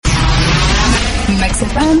Mix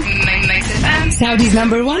FM, Saudi's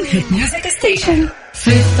number one hit music station. في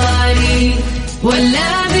الطريق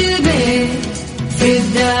ولا بالبيت في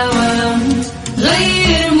الدوام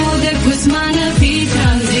غير مودك واسمعنا في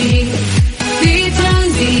ترانزيت. في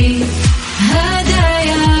ترانزيت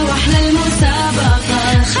هدايا واحلى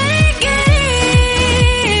المسابقة خليك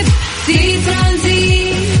قريب في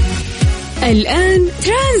ترانزيت. الآن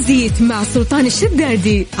ترانزيت مع سلطان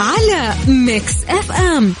الشدادي على ميكس اف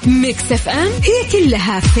ام. ميكس اف ام هي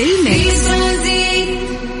كلها في الميكس.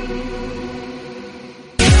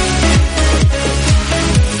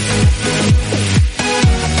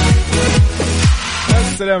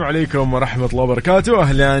 السلام عليكم ورحمة الله وبركاته.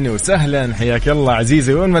 أهلا وسهلا، حياك الله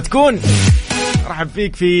عزيزي وين ما تكون. رحب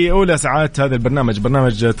فيك في أولى ساعات هذا البرنامج،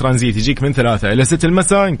 برنامج ترانزيت، يجيك من 3 إلى 6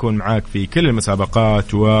 المساء. نكون معاك في كل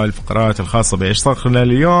المسابقات والفقرات الخاصة بإيش صار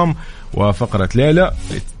خلال اليوم، وفقرة ليلة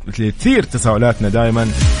اللي تثير تساؤلاتنا دائما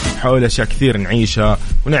حول أشياء كثير نعيشها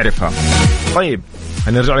ونعرفها. طيب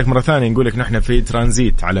هنرجع لك مرة ثانية، نقول لك نحن في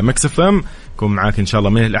ترانزيت على ميكس اف ام، نكون معاك إن شاء الله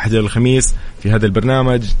من الأحد إلى الخميس في هذا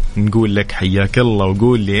البرنامج. نقول لك حياك الله،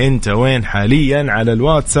 وقول لي أنت وين حاليا على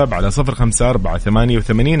الواتساب على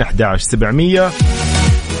 0548811700.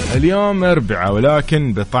 اليوم أربعة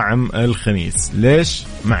ولكن بطعم الخميس، ليش؟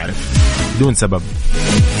 ما أعرف، بدون سبب.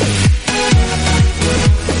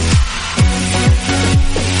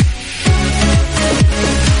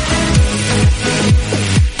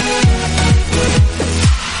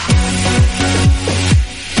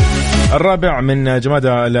 الرابع من جمادى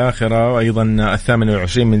الآخرة، وأيضا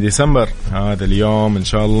 28 من ديسمبر. هذا اليوم إن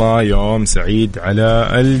شاء الله يوم سعيد على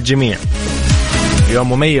الجميع، يوم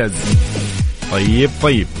مميز.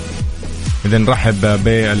 طيب إذا نرحب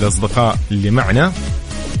بالأصدقاء اللي معنا.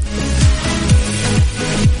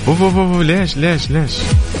 ليش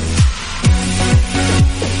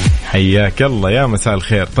حياك الله، يا مساء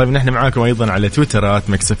الخير. طيب نحن معاكم أيضا على تويترات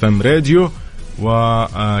ميكس اف ام راديو،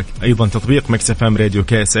 وأيضا تطبيق ميكس اف ام راديو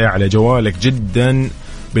KSA على جوالك، جدا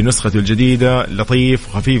بنسخته الجديدة، لطيف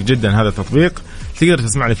وخفيف جدا. هذا التطبيق تقدر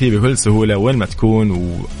تسمعنا فيه بكل سهولة وين ما تكون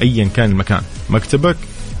وأيا كان المكان، مكتبك،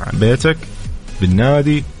 بيتك،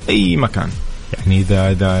 بالنادي، أي مكان. يعني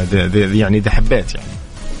إذا حبيت، يعني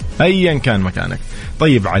أيا كان مكانك.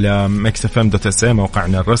 طيب على mixfm.sa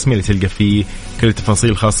موقعنا الرسمي اللي تلقى فيه كل التفاصيل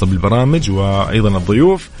الخاصة بالبرامج وأيضا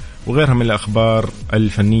الضيوف وغيرها من الأخبار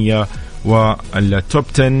الفنية والتوب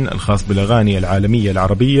 10 الخاص بالأغاني العالمية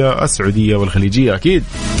العربية السعودية والخليجية أكيد.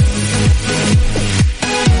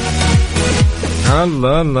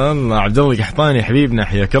 الله عبد الله قحطاني حبيبنا،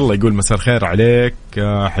 حياك الله، يقول مساء الخير عليك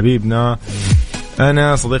حبيبنا،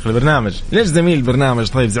 أنا صديق البرنامج. ليش زميل البرنامج؟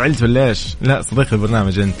 طيب زعلت ولا إيش؟ لا صديق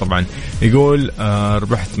البرنامج أنت طبعا. يقول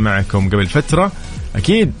ربحت معكم قبل فترة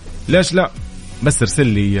أكيد، ليش لا، بس ارسل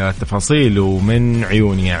لي التفاصيل ومن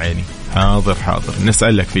عيوني يا عيني. حاضر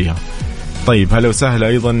نسألك فيها. طيب هلا وسهلا.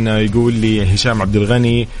 أيضا يقول لي هشام عبد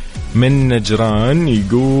الغني من نجران،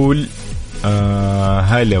 يقول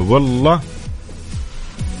هلا والله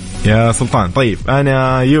يا سلطان. طيب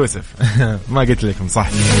أنا يوسف ما قلت لكم صح.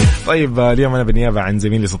 طيب اليوم أنا بالنيابة عن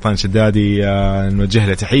زميلي سلطان شدادي نوجه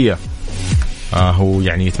له تحية. هو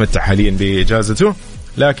يعني يتمتع حاليا بإجازته،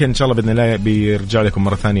 لكن إن شاء الله بإذن الله بيرجع لكم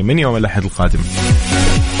مرة ثانية من يوم الأحد القادم.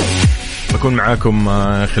 بكون معاكم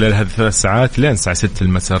خلال هذه 3 ساعات لين الساعة 6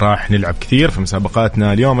 المساء. راح نلعب كثير في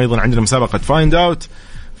مسابقاتنا اليوم. أيضا عندنا مسابقة فايند أوت،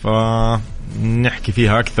 فنحكي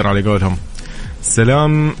فيها أكثر على قولهم.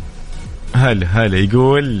 السلام هلا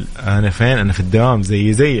يقول أنا فين؟ أنا في الدوام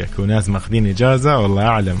زيك وناس ماخذين إجازة والله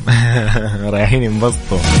أعلم رايحين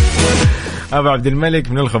ينبسطوا. أبو عبد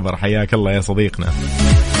الملك من الخبر، حياك الله يا صديقنا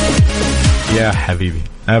يا حبيبي.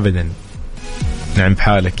 أبدا نعم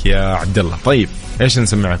بحالك يا عبد الله. طيب إيش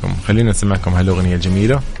نسمعكم؟ خلينا نسمعكم هالأغنية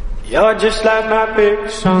الجميلة. You're just like my big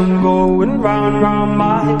sun going round round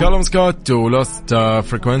my head. كالوم سكوت و Lost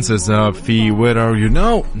Frequencies في Where Are You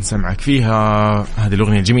Now. نسمعك فيها هذه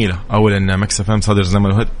الأغنية الجميلة. أولا مكس اف ام Saudi's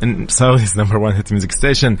number one hit music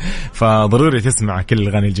station، فضروري تسمع كل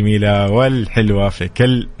الأغاني الجميلة والحلوة في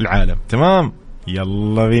كل العالم. تمام،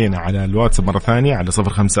 يلا بينا على الواتساب مرة ثانية على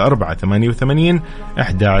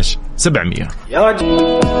 0548811700.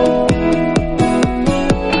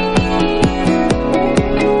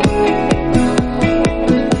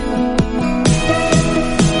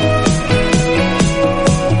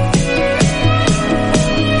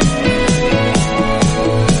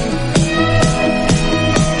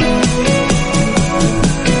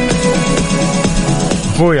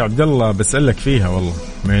 أخوي عبد الله بسألك فيها والله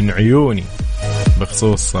من عيوني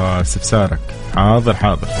بخصوص استفسارك. حاضر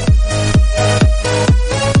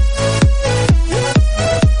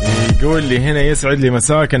يقول لي هنا يسعد لي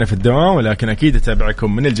مساك أنا في الدوام ولكن أكيد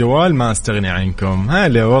أتابعكم من الجوال ما أستغني عنكم.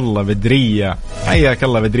 هلا والله بدرية، حياك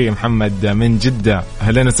الله بدرية محمد من جدة،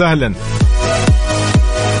 أهلا وسهلا.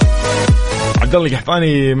 عبد الله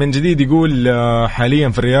القحطاني من جديد يقول حاليا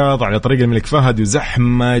في الرياض على طريق الملك فهد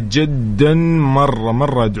وزحمة جدا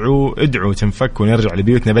مرة ادعوا تنفك ونرجع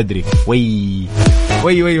لبيوتنا بدري.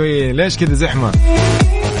 وي ليش كذا زحمة؟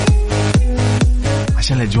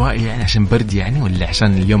 عشان الأجواء يعني، عشان برد يعني، ولا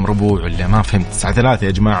عشان اليوم ربوع، ولا ما فهمت. الساعة 3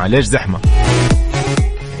 يا جماعة ليش زحمة؟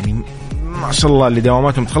 يعني ما شاء الله اللي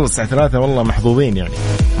دواماتهم تخلص الساعة 3 والله محظوظين يعني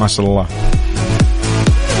ما شاء الله.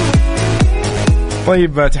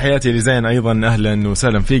 طيب تحياتي لزين أيضا، أهلا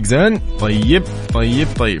وسهلا فيك زين. طيب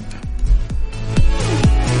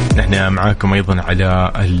نحن معاكم أيضا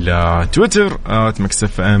على التويتر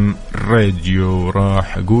 @مكسفم راديو.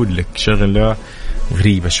 راح أقول لك شغلة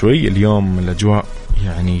غريبة شوي اليوم، الأجواء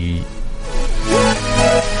يعني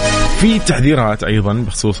في تحذيرات أيضا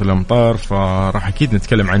بخصوص الأمطار، فراح أكيد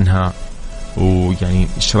نتكلم عنها ويعني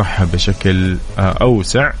نشرحها بشكل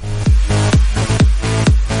أوسع.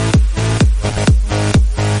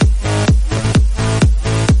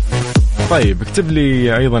 طيب اكتب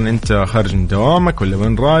لي أيضا أنت خارج من دوامك ولا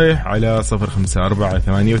وين رايح على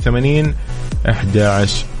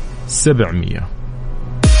 0548811700.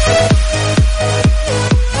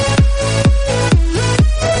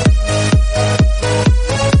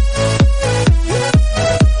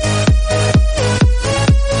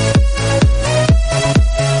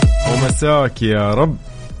 ومساك يا رب،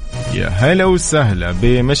 يا هلا وسهلا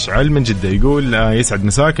بمشعل من جدة. يقول يسعد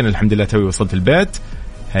مساكن، الحمد لله توي وصلت البيت.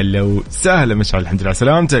 هلا وسهلا مشعل، الحمد لله على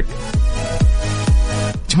سلامتك.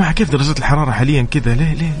 جماعة كيف درجة الحرارة حاليا كذا؟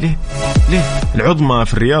 ليه العظمى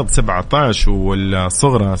في الرياض 17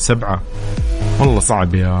 والصغرى 7. والله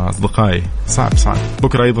صعب يا أصدقائي، صعب.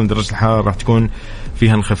 بكرة أيضا درجة الحرارة راح تكون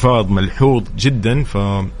فيها انخفاض ملحوظ جدا،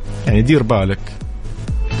 يعني دير بالك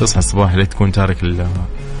تصحى الصباح لا تكون تارك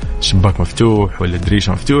الشباك مفتوح ولا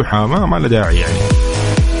الدريشة مفتوحة، ما له داعي يعني.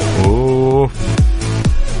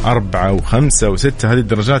 4 و5 و6 هذه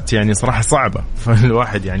الدرجات يعني صراحة صعبة،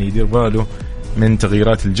 فالواحد يعني يدير باله من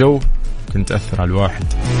تغييرات الجو كنت تأثر على الواحد.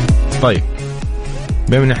 طيب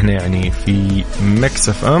بما نحن يعني في ميكس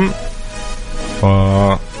اف ام،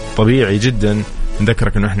 فطبيعي جدا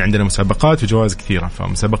نذكرك انه احنا عندنا مسابقات وجوائز كثيرة.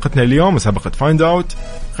 فمسابقتنا اليوم مسابقة فايند اوت،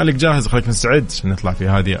 خليك جاهز وخليك مستعد عشان نطلع في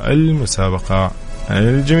هذه المسابقة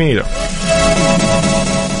الجميلة.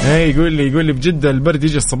 يقول لي بجدة البرد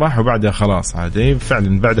يجي الصباح وبعدها خلاص عادي،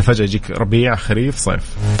 فعلا بعدها فجأة يجيك ربيع خريف صيف،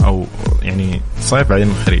 أو يعني صيف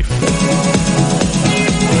بعدين خريف.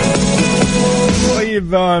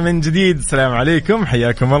 طيب من جديد السلام عليكم،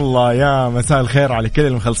 حياكم الله، يا مساء الخير على كل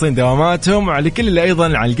المخلصين دواماتهم وعلى كل اللي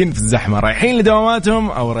أيضا عالقين في الزحمة رايحين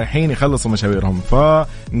لدواماتهم أو رايحين يخلصوا مشاويرهم.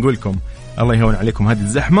 فنقولكم الله يهون عليكم هذه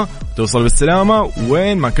الزحمة وتوصل بالسلامة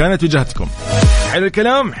وين ما كانت وجهتكم. حلو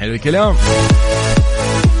الكلام.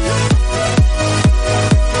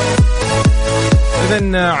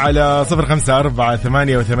 إذن على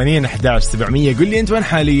 0548811700 قل لي أنت وين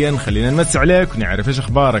حاليا، خلينا نمس عليك ونعرف إيش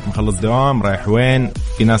أخبارك، مخلص دوام رايح وين،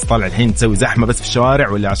 في ناس طالع الحين تسوي زحمة بس في الشوارع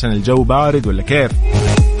ولا عشان الجو بارد ولا كيف؟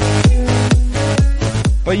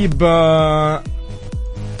 طيب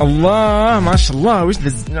الله ما شاء الله وش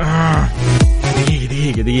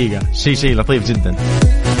دقيقة شيء لطيف جدا.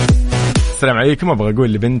 السلام عليكم، أبغى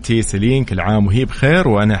أقول لبنتي سيلين كل عام وهي بخير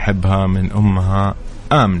وأنا أحبها من أمها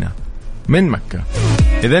آمنة من مكة.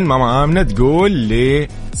 إذن ماما آمنة تقول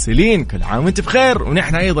لسيلين كل عام وانت بخير،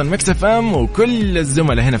 ونحن أيضا ميكس اف ام وكل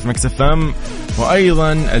الزملاء هنا في ميكس اف ام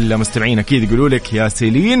وأيضا المستمعين أكيد يقولوا لك يا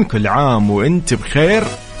سيلين كل عام وانت بخير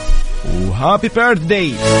وهابي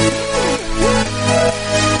بيرثداي.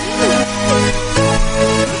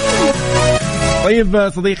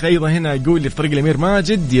 طيب صديق أيضا هنا يقول لي في طريق الأمير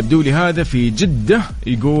ماجد، يبدو لي هذا في جدة.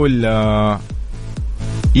 يقول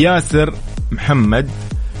ياسر محمد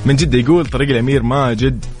من جدة، يقول طريق الأمير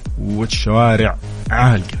ماجد والشوارع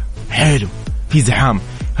عالقة، حلو في زحام،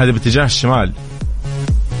 هذا باتجاه الشمال،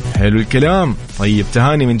 حلو الكلام. طيب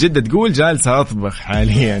تهاني من جدة تقول جالسة أطبخ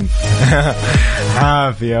حاليا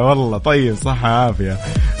عافية والله. طيب صح عافية.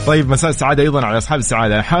 طيب مساء السعادة أيضا على أصحاب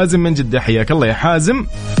السعادة. حازم من جدة، حياك الله يا حازم.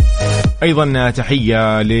 أيضا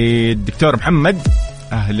تحية للدكتور محمد،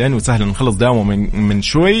 أهلا وسهلا، نخلص داومه من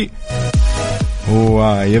شوي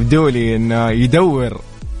ويبدو لي أنه يدور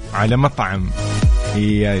على مطعم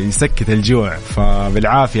يسكت الجوع،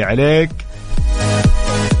 فبالعافية عليك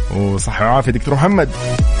وصحة وعافية دكتور محمد.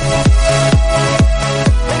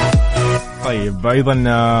 طيب أيضا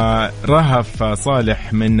رهف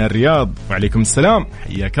صالح من الرياض، وعليكم السلام،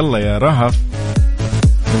 حياك الله يا رهف.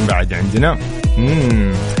 من بعد عندنا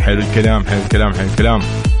حلو الكلام حلو الكلام حلو الكلام.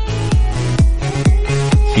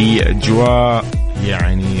 في أجواء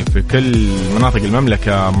يعني في كل مناطق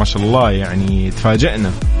المملكة ما شاء الله، يعني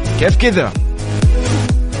تفاجئنا كيف كذا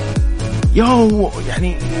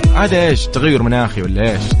يعني هذا ايش تغير مناخي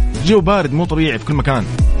ولا ايش؟ جو بارد مو طبيعي في كل مكان.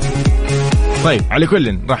 طيب على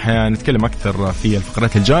كل راح نتكلم أكثر في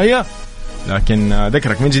الفقرات الجاية، لكن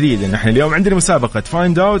ذكرك من جديد ان احنا اليوم عندنا مسابقة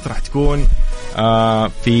فايند اوت راح تكون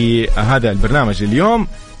في هذا البرنامج اليوم،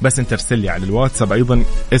 بس انت ارسل لي على الواتساب ايضا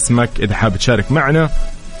اسمك اذا حاب تشارك معنا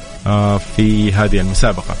في هذه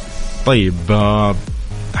المسابقة. طيب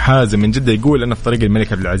حازم من جدة يقول أنا في طريق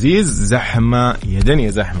الملك عبد العزيز زحمة يا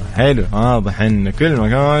دنيا زحمة. حلو، واضح إن كل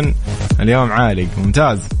مكان اليوم عالق.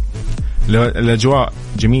 ممتاز. الأجواء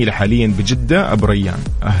جميلة حاليا بجدة. أبو ريان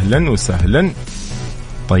أهلا وسهلا.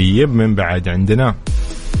 طيب من بعد عندنا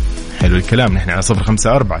حلو الكلام، نحن على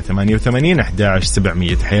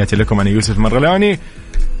 0548811700. تحياتي لكم، أنا يوسف مرغلاني،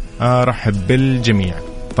 رحب بالجميع.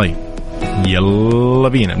 طيب يلا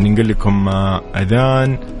بينا بنقول لكم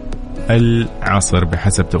أذان العصر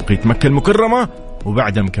بحسب توقيت مكة المكرمة،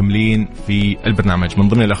 وبعدها مكملين في البرنامج. من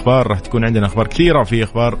ضمن الأخبار راح تكون عندنا أخبار كثيرة وفي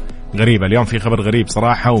أخبار غريبة. اليوم في خبر غريب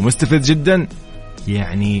صراحة ومستفز جدا،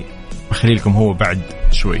 يعني بخلي لكم هو بعد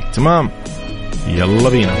شوي. تمام يلا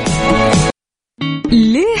بينا.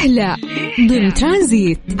 ليه لا ضمن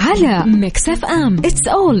ترانزيت على ميكس اف ام. It's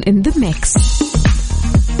all in the mix.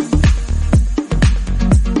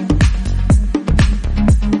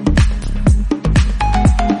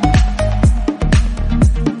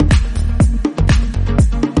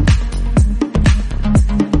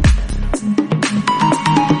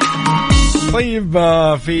 طيب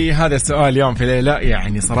في هذا السؤال اليوم في ليلة،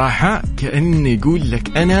 يعني صراحة كأني يقول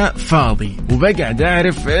لك أنا فاضي وبقعد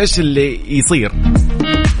أعرف إيش اللي يصير.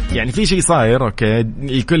 يعني في شيء صاير أوكي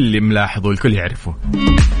الكل ملاحظه والكل يعرفه.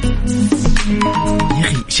 يا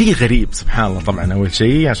أخي شيء غريب سبحان الله. طبعا أول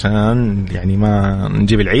شيء عشان يعني ما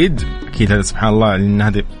نجيب العيد، أكيد هذا سبحان الله لأن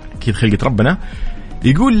هذا أكيد خلقة ربنا.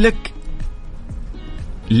 يقول لك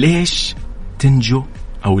ليش تنجو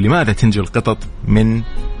أو لماذا تنجو القطط من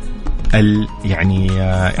يعني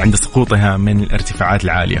عند سقوطها من الارتفاعات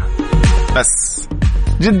العالية؟ بس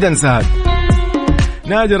جدا سهل.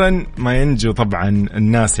 نادرا ما ينجو طبعا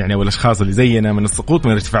الناس يعني والأشخاص اللي زينا من السقوط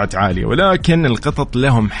من ارتفاعات عالية، ولكن القطط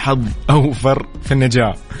لهم حظ أوفر في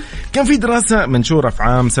النجاة. كان في دراسة منشورة في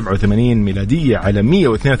عام 87 ميلادية على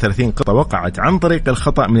 132 قطة وقعت عن طريق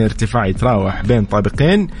الخطأ من ارتفاع يتراوح بين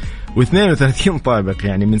طابقين و32 طابق،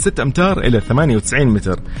 يعني من 6 أمتار إلى 98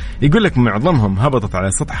 متر. يقول لك معظمهم هبطت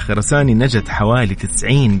على سطح خرساني. نجت حوالي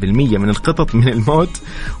 90% من القطط من الموت،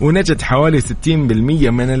 ونجت حوالي 60%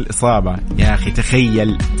 من الإصابة. يا أخي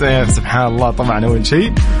تخيل سبحان الله. طبعا أول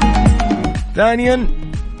شيء. ثانيا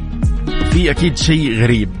في أكيد شيء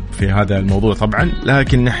غريب في هذا الموضوع طبعا،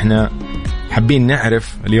 لكن نحن حابين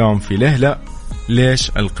نعرف اليوم في لهلة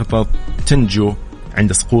ليش القطط تنجو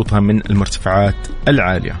عند سقوطها من المرتفعات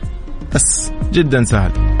العالية. بس جدا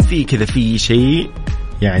سهل. في كذا في شيء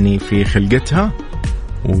يعني في خلقتها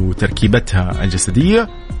وتركيبتها الجسدية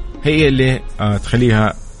هي اللي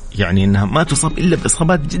تخليها يعني انها ما تصاب الا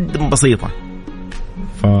باصابات جدا بسيطة.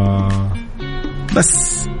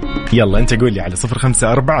 بس يلا انت قول لي على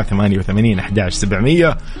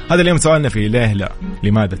 0548811700. هذا اليوم سؤالنا في ليه لا،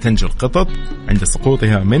 لماذا تنجو القطط عند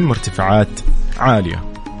سقوطها من مرتفعات عالية؟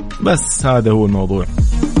 بس هذا هو الموضوع.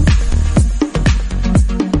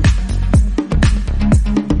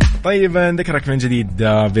 طيب نذكرك من جديد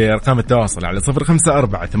بأرقام التواصل على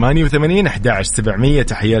 0548811700.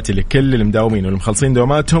 تحياتي لكل المداومين والمخلصين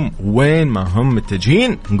دواماتهم وين ما هم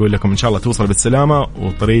متجهين. نقول لكم إن شاء الله توصل بالسلامة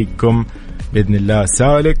وطريقكم بإذن الله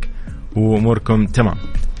سالك وأموركم تمام.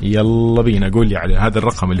 يلا بينا قول لي على هذا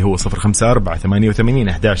الرقم اللي هو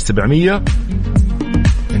 0548811700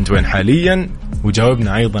 أنت وين حاليا،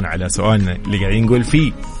 وجاوبنا أيضا على سؤالنا اللي قاعدين نقول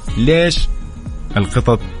فيه ليش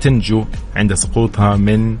القطط تنجو عند سقوطها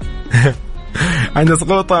من عند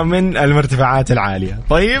سقوطها من المرتفعات العالية.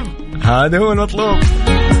 طيب هذا هو المطلوب.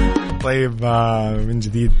 طيب من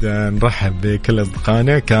جديد نرحب بكل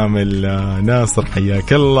أصدقائنا. كامل ناصر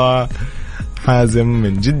حياك الله. حازم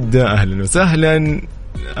من جدة أهلا وسهلا.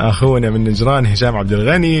 أخونا من نجران هشام عبد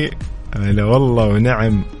الغني أهلا والله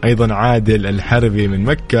ونعم. أيضا عادل الحربي من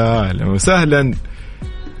مكة أهلا وسهلا.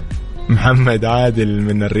 محمد عادل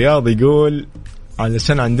من الرياض يقول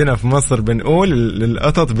علشان عندنا في مصر بنقول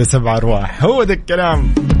للقطط ب7 أرواح. هو ده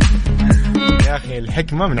الكلام يا أخي،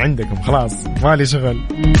 الحكمة من عندكم خلاص ما لي شغل.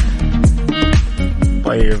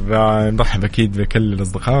 طيب نرحب أكيد بكل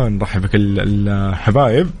الأصدقاء، نرحب بكل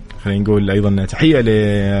الحبايب. خلينا نقول أيضا تحية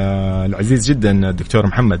للعزيز جدا الدكتور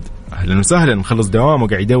محمد، أهلا وسهلا، مخلص دوام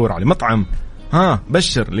وقاعد يدور على مطعم. ها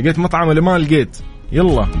بشر، لقيت مطعم ولا ما لقيت؟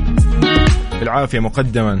 يلا بالعافية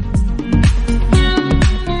مقدما.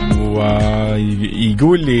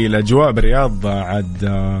 ويقول لي الأجواء بالرياض عاد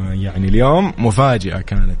يعني اليوم مفاجئة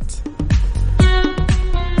كانت.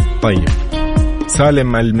 طيب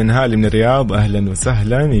سالم المنهالي من الرياض أهلا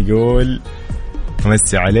وسهلا، يقول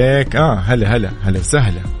أمسي عليك. هلا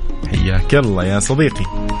وسهلا، حياك الله يا صديقي.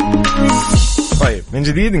 طيب من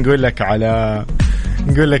جديد نقول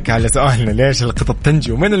لك على سؤالنا، ليش القطط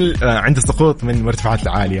تنجو من عند السقوط من المرتفعات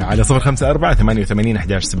العالية؟ على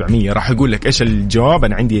 0548811700 راح أقول لك إيش الجواب.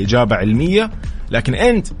 أنا عندي إجابة علمية، لكن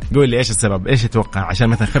أنت قول لي إيش السبب، إيش تتوقع؟ عشان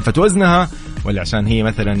مثلا خفت وزنها، ولا عشان هي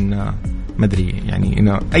مثلا مدري يعني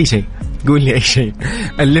إنه أي شيء؟ قول لي أي شيء،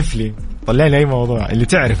 ألف لي، طلع لي أي موضوع اللي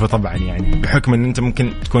تعرفه طبعا، يعني بحكم أن أنت ممكن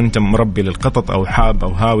تكون أنت مربي للقطط أو حاب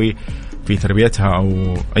أو هاوي في تربيتها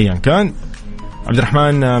أو أيا كان. عبد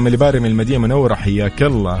الرحمن مليباري من المدينة المنورة، حياك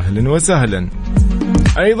الله، أهلا وسهلا.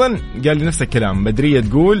 أيضا قال لي نفس الكلام. بدرية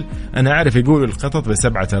تقول أنا أعرف يقولوا القطط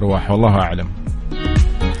ب7 أرواح، والله أعلم.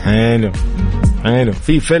 حلو.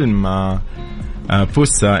 في فيلم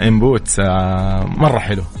بوس إن بوتس مرة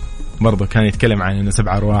حلو برضو، كان يتكلم عن إنه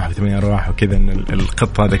 7 أرواح و8 أرواح وكذا، إن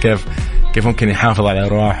القط هذا كيف ممكن يحافظ على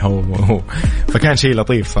أرواحه فكان شيء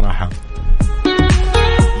لطيف صراحة.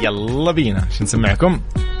 يلا بينا عشان نسمعكم.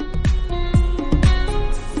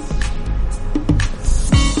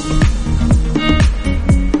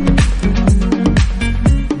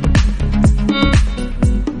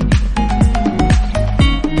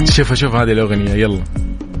 شوف هذه الأغنية، يلا.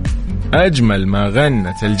 أجمل ما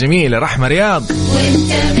غنت الجميلة رحمة رياض.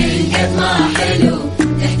 وانت من قد ما حلو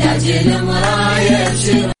تحتاج المراية.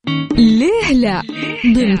 ليه لا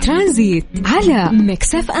ضمن ترانزيت على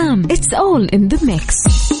ميكس اف ام. It's all in the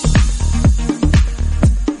mix.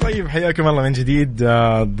 طيب حياكم الله من جديد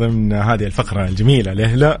ضمن هذه الفقرة الجميلة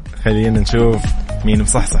ليه لا. خلينا نشوف مين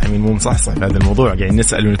مصحصح مين مو مصحصح في هذا الموضوع. قاعدين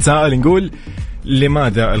نسأل ونتساءل، نقول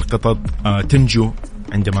لماذا القطط تنجو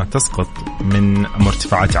عندما تسقط من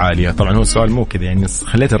مرتفعات عالية؟ طبعا هو السؤال مو كذا، يعني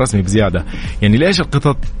خليته رسمي بزيادة. يعني ليش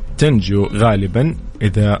القطط تنجو غالبا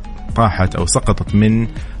إذا طاحت أو سقطت من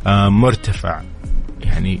مرتفع؟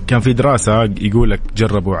 يعني كان في دراسة يقولك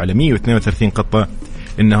جربوا على 132 قطة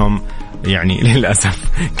إنهم يعني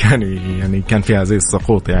للأسف كان فيها زي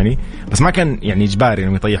السقوط يعني، بس ما كان يعني إجباري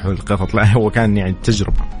إنهم يطيحوا القطط، لا هو كان يعني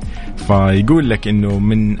تجربة. فيقول لك إنه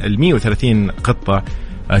من 130 قطة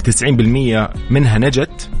 90% منها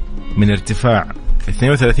نجت من ارتفاع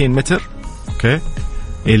 32 متر أوكي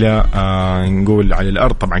إلى نقول على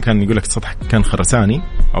الأرض. طبعا كان يقول لك السطح كان خرساني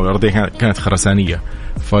أو الأرضية كانت خرسانية،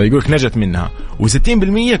 فيقول لك نجت منها،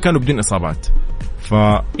 و60% كانوا بدون إصابات.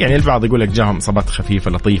 فيعني البعض يقول لك جاهم إصابات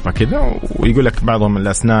خفيفة لطيفة كذا، ويقول لك بعضهم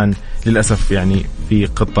الأسنان للأسف يعني في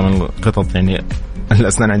قطة من القطط يعني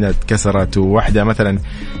الأسنان عندها اتكسرت، وواحدة مثلا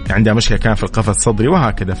عندها مشكلة كان في القفص الصدري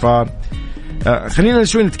وهكذا. خلينا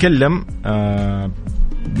شوي نتكلم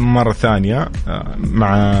مرة ثانية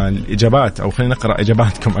مع الإجابات، أو خلينا نقرأ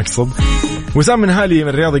إجاباتكم أقصد. وسام من هالي من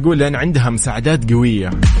الرياض يقول لأن عندها مساعدات قوية.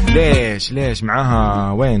 ليش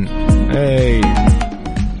معاها وين؟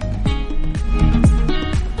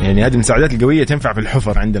 يعني هذه المساعدات القوية تنفع في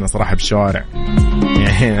الحفر عندنا صراحة بالشوارع،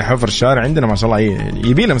 يعني حفر الشارع عندنا ما شاء الله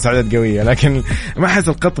يبي له مساعدات قوية، لكن ما أحس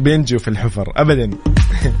القط بينجو في الحفر أبدا.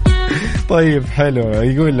 طيب حلو.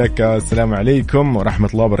 يقول لك السلام عليكم ورحمة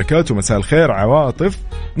الله وبركاته، مساء الخير. عواطف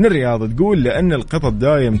من الرياض تقول لأن القطط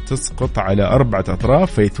دايم تسقط على 4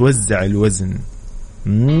 أطراف فيتوزع الوزن.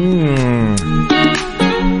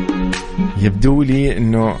 يبدو لي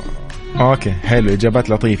أنه أوكي حلو، إجابات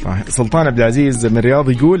لطيفة. سلطان عبد العزيز من الرياض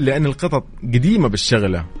يقول لأن القطط قديمة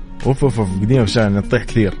بالشغلة. أوف قديمة بالشغلة، نطيح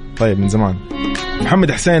كثير. طيب من زمان.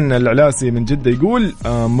 محمد حسين العلاسي من جدة يقول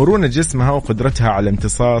مرونة جسمها وقدرتها على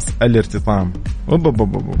امتصاص الارتطام.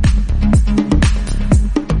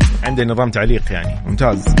 عندي نظام تعليق يعني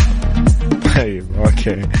ممتاز. طيب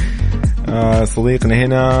أوكي. صديقنا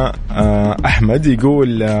هنا أحمد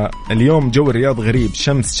يقول اليوم جو الرياض غريب،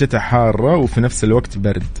 شمس شتاء حارة وفي نفس الوقت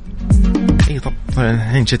برد. طب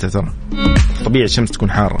الحين شتاء ترى طبيعي الشمس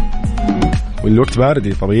تكون حارة والوقت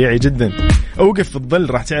باردي طبيعي جدا. اوقف في الظل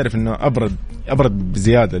راح تعرف انه ابرد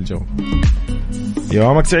بزيادة الجو.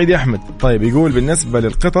 يومك سعيد يا احمد. طيب يقول بالنسبة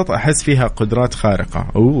للقطط احس فيها قدرات خارقة.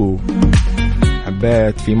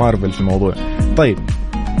 حبيت في مارفل في الموضوع. طيب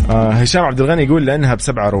هشام عبد الغني يقول لانها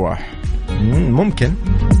ب7 أرواح. ممكن.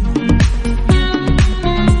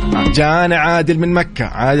 جانا عادل من مكة،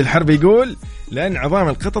 عادل حرب يقول لان عظام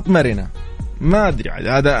القطط مرنة. ما ادري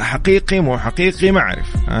هذا حقيقي مو حقيقي، ما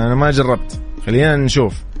اعرف، انا ما جربت. خلينا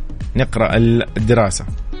نشوف. نقرأ الدراسة.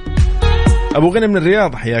 أبو غنى من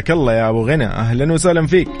الرياض، حياك الله يا أبو غنى، أهلا وسهلا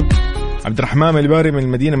فيك. عبد الرحمن الباري من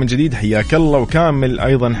المدينة من جديد، حياك الله. وكامل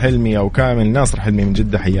أيضا حلمي أو كامل ناصر حلمي من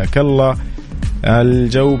جدة، حياك الله.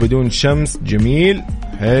 الجو بدون شمس جميل،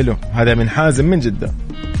 حلو. هذا من حازم من جدة،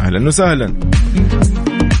 أهلا وسهلا.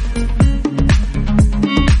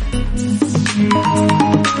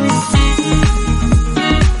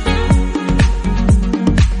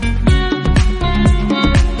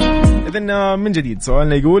 إذن من جديد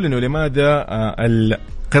سؤالنا يقول إنه لماذا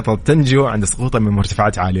القطط تنجو عند سقوطها من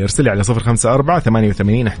مرتفعات عالية؟ ارسلي على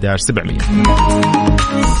 0548811700.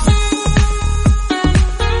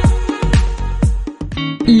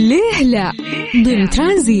 ليه لا ضمن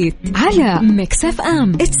ترانزيت على ميكس اف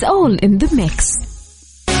ام. It's all in the mix.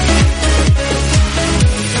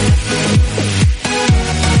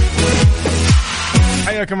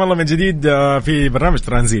 حياكم الله من جديد في برنامج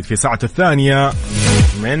ترانزيت في ساعته الثانية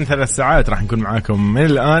من 3 ساعات. راح نكون معاكم من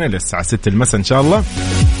الآن إلى الساعة 6 المساء إن شاء الله،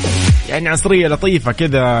 يعني عصرية لطيفة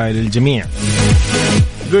كذا للجميع.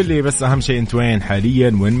 قول لي بس أهم شيء أنت وين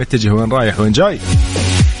حاليا، وين متجه، وين رايح، وين جاي.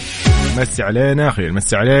 مسي علينا، خلينا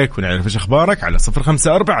نمسي عليك ونعرف ايش اخبارك على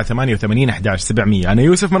 0548811700. انا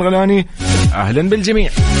يوسف مرغلاني، اهلا بالجميع.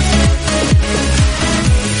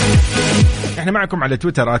 احنا معكم على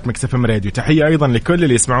تويتر @مكسفم راديو. تحية ايضا لكل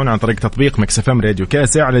اللي يسمعونا عن طريق تطبيق مكسفم راديو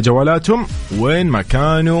كاسة على جوالاتهم وين ما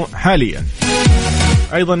كانوا حاليا.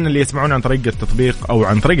 ايضا اللي يسمعونا عن طريق التطبيق او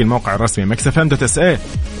عن طريق الموقع الرسمي مكسفم.sa.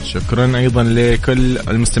 شكرا ايضا لكل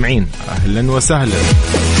المستمعين، اهلا وسهلا.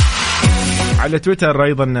 على تويتر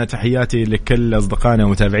أيضا تحياتي لكل أصدقائنا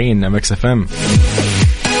ومتابعين مكس اف ام.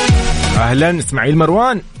 أهلا إسماعيل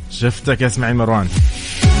مروان، شفتك يا إسماعيل مروان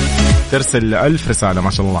ترسل 1000 رسالة ما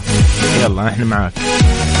شاء الله. يلا إحنا معاك.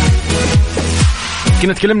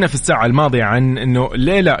 كنا تكلمنا في الساعة الماضية عن إنه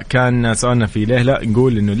ليلة، كان سؤالنا في ليلة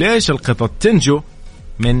نقول إنه ليش القطط تنجو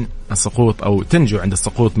من السقوط أو تنجو عند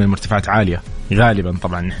السقوط من مرتفعات عالية. غالبا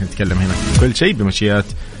طبعا نحن نتكلم هنا كل شيء بمشيئة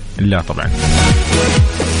الله طبعا.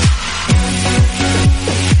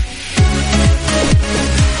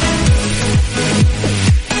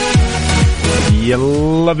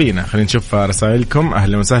 يلا بينا خلينا نشوف رسائلكم.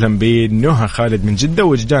 أهلا وسهلا بنهى خالد من جدة،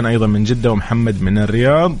 وجدان أيضا من جدة، ومحمد من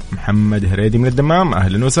الرياض، محمد هريدي من الدمام،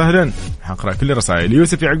 أهلا وسهلا. حقرأ كل الرسائل.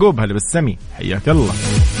 يوسف يعقوب، هلا بالسمي، حياك الله.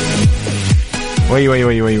 وي وي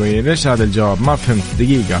وي وي وي ليش هذا الجواب ما فهمت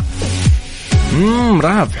دقيقة.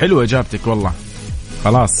 رهف حلوة إجابتك والله.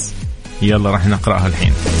 خلاص يلا راح نقرأها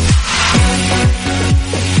الحين.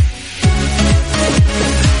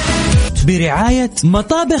 برعاية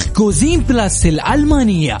مطابخ كوزين بلاس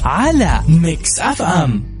الألمانية على ميكس اف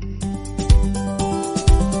ام.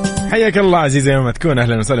 حياك الله عزيزي يوم ما تكون،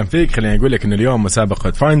 أهلا وسهلا فيك. خليني أقول لك إنه اليوم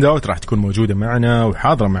مسابقة فايند أوت راح تكون موجودة معنا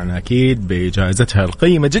وحاضرة معنا أكيد بجائزتها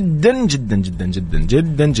القيمة جدا جدا جدا جدا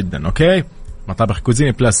جدا جدا. أوكي، مطابخ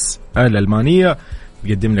كوزين بلاس الألمانية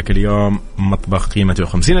بيقدم لك اليوم مطبخ قيمته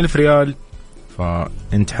 50,000 ريال،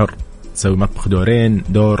 فأنت حر تسوي مطبخ دورين،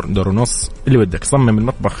 دور ونص، اللي ودك، صمم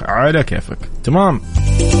المطبخ على كيفك. تمام.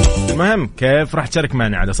 المهم كيف راح تشارك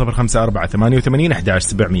معنا على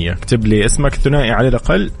 0548811700. اكتب لي اسمك الثنائي على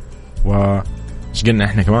الأقل، وش قلنا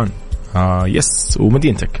احنا كمان يس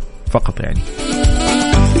ومدينتك فقط يعني.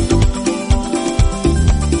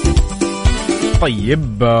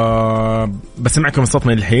 طيب بسمعكم الصوت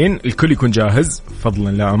من الحين، الكل يكون جاهز فضلا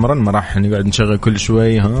لا أمرا، ما راح نقعد نشغل كل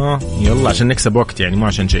شوي يلا عشان نكسب وقت يعني، مو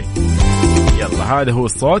عشان شيء. يلا هذا هو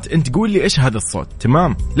الصوت، انت قول لي ايش هذا الصوت.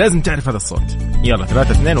 تمام، لازم تعرف هذا الصوت. يلا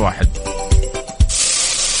 3 2 1.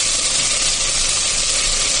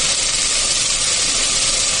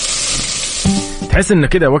 تحس انه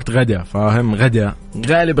كده وقت غدا، فاهم؟ غدا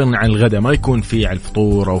غالبا على الغدا، ما يكون فيه على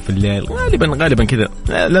الفطور او في الليل، غالبا كذا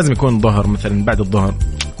لازم يكون ظهر مثلا، بعد الظهر،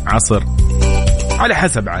 عصر، على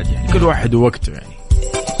حسب عادي يعني، كل واحد ووقته يعني.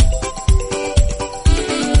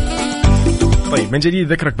 طيب من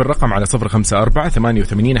جديد ذكرك بالرقم على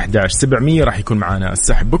 0548811700. راح يكون معنا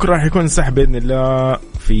السحب بكرة، راح يكون السحب بإذن الله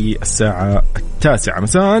في الساعة 9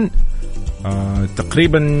 مساء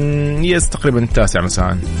تقريبا 9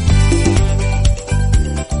 مساء.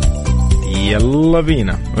 يلا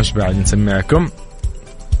بينا، وش بعد نسمعكم؟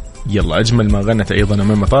 يلا أجمل ما غنت أيضا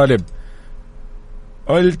من مطالب،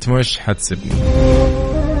 قلت مش حتسبني.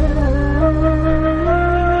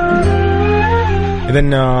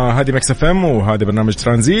 إذن هذه مكس اف ام وهذا برنامج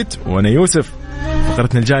ترانزيت وأنا يوسف.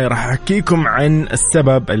 فقرتنا الجاية راح أحكيكم عن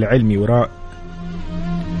السبب العلمي وراء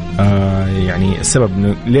يعني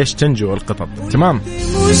السبب ليش تنجو القطط. تمام.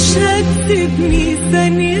 مش هتسيبني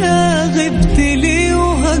ثانية، غبت لي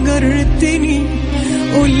وهجرتني،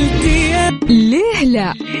 قلت يا ليه لا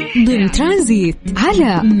هي ضمن ترانزيت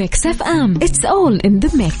على ميكس اف ام. It's all in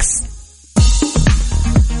the mix.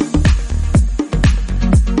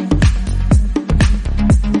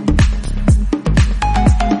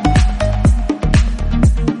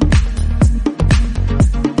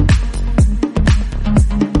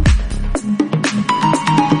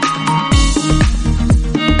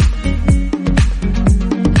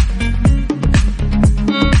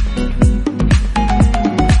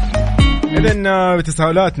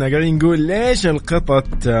 بتساؤلاتنا قاعدين نقول ليش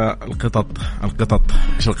القطط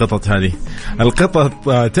ايش القطط هذه؟ القطط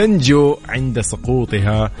تنجو عند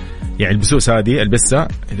سقوطها، يعني البسوس هذه البسة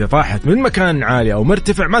إذا طاحت من مكان عالي أو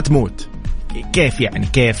مرتفع ما تموت. كيف يعني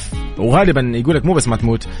كيف؟ وغالبا يقولك مو بس ما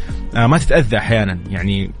تموت، ما تتأذى أحيانا.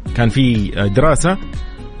 يعني كان في دراسة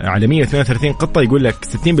على 132 قطة يقول لك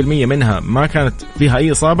 60% منها ما كانت فيها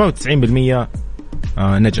أي إصابة و90%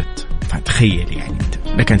 نجت. فتخيل يعني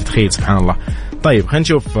لك أن تتخيل سبحان الله. طيب خلينا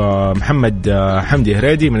نشوف محمد حمدي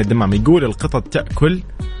هريدي من الدمام يقول القطط تأكل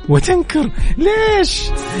وتنكر. ليش؟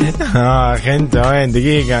 أخي أنت وين؟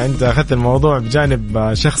 دقيقة أنت أخذت الموضوع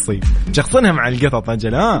بجانب شخصي، شخصنها مع القطط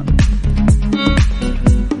أجل.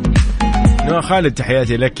 نوها خالد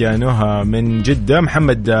تحياتي لك يا نوها من جدة.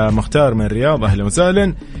 محمد مختار من الرياض أهلا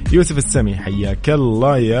وسهلا. يوسف السمي حياك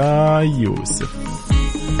الله يا يوسف.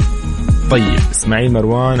 طيب اسماعيل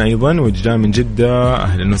مروان أيضا وجدان من جدة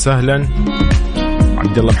أهلا وسهلا.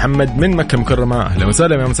 عبد الله محمد من مكة المكرمة أهلا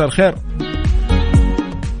وسهلا يا مساء الخير.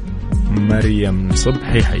 مريم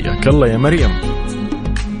صبحي حياك الله يا مريم.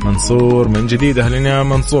 منصور من جديد أهلا يا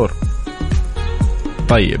منصور.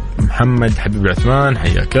 طيب محمد حبيب العثمان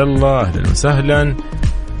حياك الله أهلا وسهلا.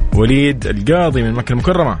 وليد القاضي من مكة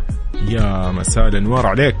المكرمة يا مساء الأنوار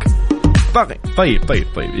عليك. طيب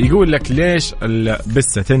يقول لك ليش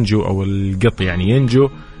البسة تنجو أو القط يعني ينجو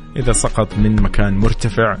إذا سقط من مكان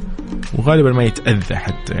مرتفع وغالبا ما يتأذى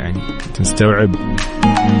حتى. يعني أنت مستوعب؟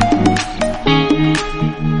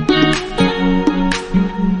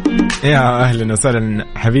 يا أهلا وسهلا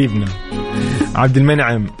حبيبنا عبد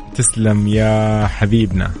المنعم. تسلم يا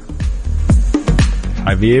حبيبنا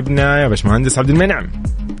يا باشمهندس عبد المنعم.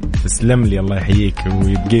 تسلم لي الله يحييك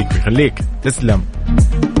ويبقيك ويخليك. تسلم.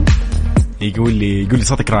 يقول لي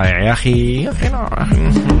صوتك رائع يا أخي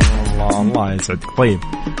الله يسعدك. طيب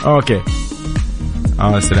أوكي.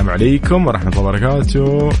 السلام عليكم ورحمة الله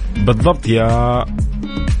وبركاته. بالضبط يا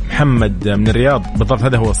محمد من الرياض، بالضبط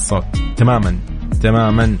هذا هو الصوت تماما.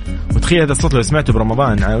 وتخيل هذا الصوت لو سمعته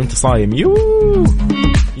برمضان وانت صايم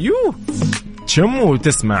يو تشم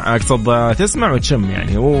وتسمع، أقصد تسمع وتشم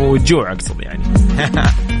يعني وتجوع أقصد يعني.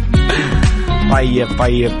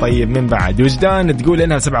 طيب من بعد وجدان تقول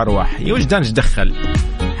إنها 7 أرواح. يا وجدان ايش دخل؟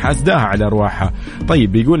 حاسداها على أرواحها.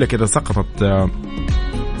 طيب بيقول لك إذا سقطت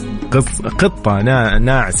قطة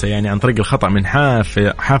ناعسة يعني عن طريق الخطأ من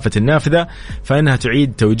حافة النافذة فإنها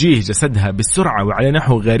تعيد توجيه جسدها بسرعة وعلى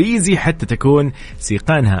نحو غريزي حتى تكون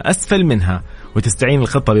سيقانها أسفل منها، وتستعين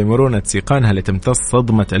القطة بمرونة سيقانها لتمتص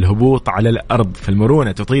صدمة الهبوط على الأرض.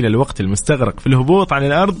 فالمرونة تطيل الوقت المستغرق في الهبوط على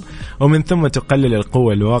الأرض ومن ثم تقلل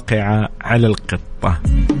القوة الواقعة على القطة.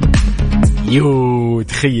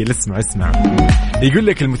 تخيل اسمع. يقول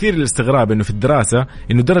لك المثير للاستغراب انه في الدراسة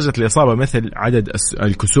انه درجة الإصابة مثل عدد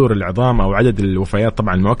الكسور العظام او عدد الوفيات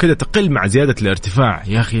طبعا المؤكدة تقل مع زيادة الارتفاع.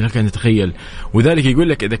 يا اخي لك ان تتخيل. وذلك يقول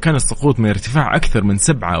لك اذا كان السقوط من ارتفاع اكثر من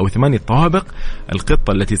 7 أو 8 طوابق.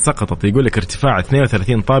 القطة التي سقطت يقول لك ارتفاع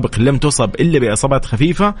 32 طابق لم تصب الا باصابات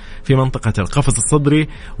خفيفة في منطقة القفص الصدري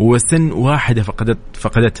وسن واحدة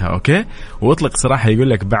فقدتها. اوكي. واطلق صراحة يقول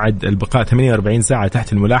لك بعد البقاء 48 ساعة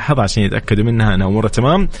تحت الملاحظة عشان يتأكدوا منها أنها أمورها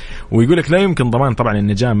تمام. ويقول لك لا يمكن ضمان طبعا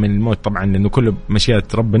النجاة من الموت طبعا لأنه كله مشيئة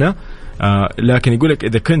ربنا. لكن يقول لك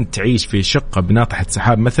إذا كنت تعيش في شقة بناطحة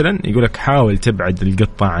سحاب مثلا يقول لك حاول تبعد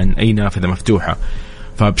القطة عن أي نافذة مفتوحة.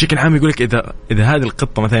 فبشكل عام يقول لك إذا هذه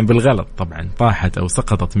القطة مثلا بالغلط طبعا طاحت أو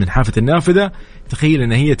سقطت من حافة النافذة تخيل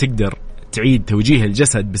أن هي تقدر تعيد توجيه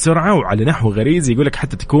الجسد بسرعة وعلى نحو غريزي. يقولك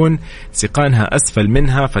حتى تكون سيقانها أسفل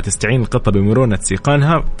منها فتستعين القطة بمرونة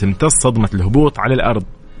سيقانها تمتص صدمة الهبوط على الأرض.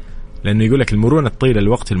 لأنه يقولك المرونة تطيل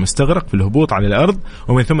الوقت المستغرق في الهبوط على الأرض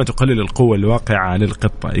ومن ثم تقلل القوة الواقعة على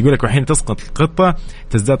القطة. يقولك وحين تسقط القطة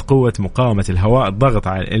تزداد قوة مقاومة الهواء الضغط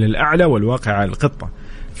إلى الأعلى والواقع على القطة.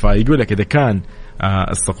 فيقولك إذا كان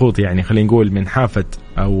السقوط يعني خلينا نقول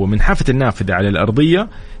من حافة النافذة على الأرضية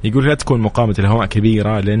يقول لا تكون مقاومة الهواء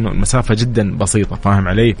كبيرة لأنه المسافة جدا بسيطة. فاهم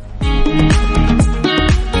علي؟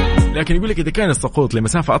 لكن يقول لك إذا كان السقوط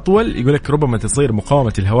لمسافة أطول يقول لك ربما تصير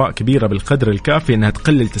مقاومة الهواء كبيرة بالقدر الكافي أنها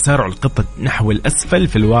تقلل تسارع القطة نحو الأسفل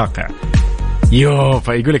في الواقع.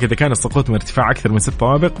 فيقول لك إذا كان السقوط من ارتفاع أكثر من 6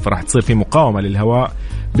 طوابق فراح تصير في مقاومة للهواء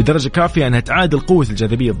بدرجة كافية أنها تعادل قوة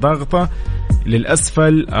الجاذبية الضاغطة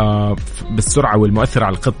للأسفل بالسرعة والمؤثرة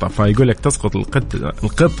على القطة، فيقول لك تسقط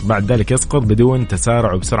القط بعد ذلك يسقط بدون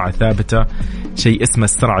تسارع وبسرعة ثابتة، شيء اسمه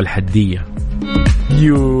السرعة الحدية.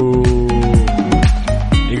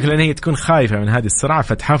 يقول أن هي تكون خايفة من هذه السرعة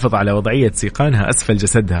فتحافظ على وضعية سيقانها أسفل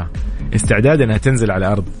جسدها استعداد أنها تنزل على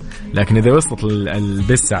الأرض، لكن إذا وصلت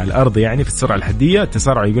البسة على الأرض يعني في السرعة الحدية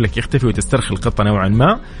التسارع يقول لك يختفي وتسترخي القطة نوعا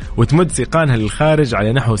ما وتمد سيقانها للخارج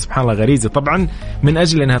على نحو سبحان الله غريزي طبعا من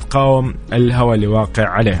أجل أنها تقاوم الهواء اللي واقع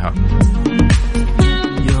عليها.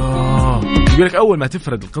 يقول لك أول ما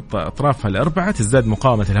تفرد القطة أطرافها الأربعة تزداد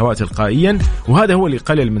مقاومة الهواء تلقائيا، وهذا هو اللي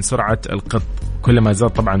يقلل من سرعة القط. كلما زاد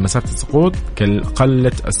طبعا مسافة السقوط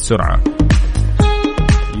قلت السرعة.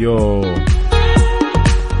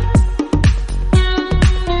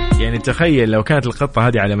 يعني تخيل لو كانت القطة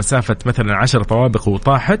هذه على مسافة مثلا 10 طوابق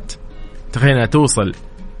وطاحت، تخيل أنها توصل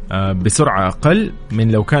بسرعة أقل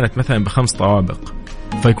من لو كانت مثلا ب5 طوابق،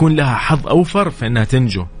 فيكون لها حظ أوفر في أنها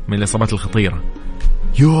تنجو من الإصابات الخطيرة.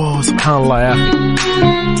 سبحان الله يا أخي،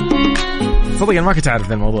 صدق أنا ما كنت أعرف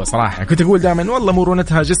ذا الموضوع صراحة. كنت أقول دائما والله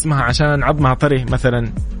مرونتها جسمها عشان عظمها طري مثلا،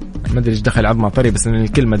 ما أدري إيش دخل عظمها طري، بس إن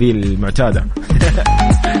الكلمة دي المعتادة.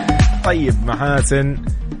 طيب محاسن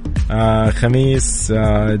خميس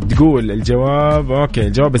تقول الجواب أوكي،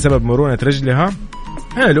 الجواب بسبب مرونة رجلها.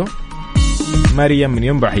 حلو. مريم من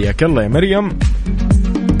ينبع حياك الله يا مريم.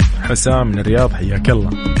 حسام من الرياض حياك الله.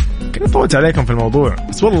 كنت طولت عليكم في الموضوع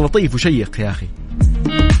بس والله لطيف وشيق يا أخي،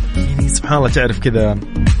 يعني سبحان الله تعرف كذا.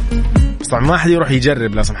 بس طبعا ما أحد يروح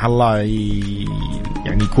يجرب لا سبحان الله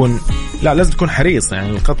يعني يكون لا، لازم تكون حريص. يعني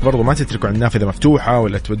القط برضو ما تتركه عند النافذة مفتوحة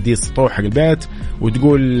ولا توديه سطوح حق البيت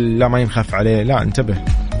وتقول لا ما ينخاف عليه، لا انتبه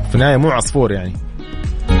في النهاية مو عصفور يعني،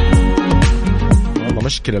 والله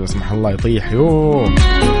مشكلة لا سبحان الله يطيح.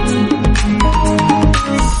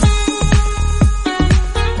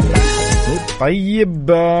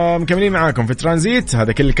 طيب مكملين معاكم في ترانزيت،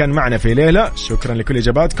 هذا كل اللي كان معنا في ليلة. شكرا لكل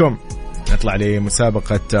إجاباتكم. نطلع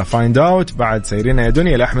لمسابقة فايند اوت بعد سيرينا يا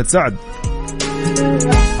دنيا لأحمد سعد.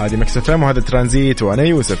 هذه ميكس اف ام وهذا ترانزيت وأنا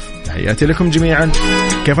يوسف. تحياتي لكم جميعا.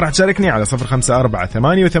 كيف راح تشاركني؟ على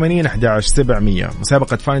 0548811700.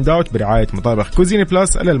 مسابقة فايند اوت برعاية مطابخ كوزين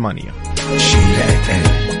بلاس الألمانية.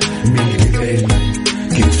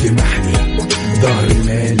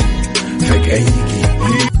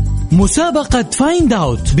 مسابقة فايند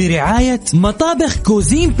اوت برعاية مطابخ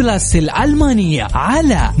كوزين بلاس الألمانية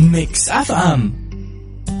على ميكس اف ام.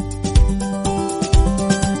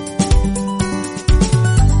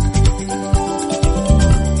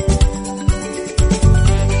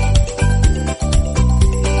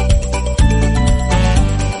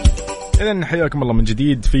 إذن حياكم الله من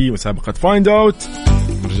جديد في مسابقة فايند اوت.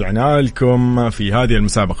 رجعنا لكم في هذه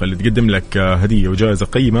المسابقة اللي تقدم لك هدية وجائزة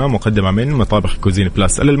قيمة مقدمة من مطابخ كوزين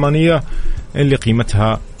بلاس الألمانية اللي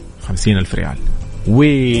قيمتها 50,000 ريال.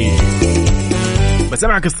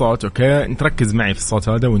 بسمعك الصوت أوكي، انت ركز معي في الصوت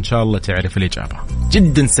هذا وإن شاء الله تعرف الإجابة.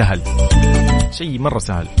 جدا سهل، شيء مرة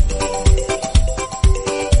سهل.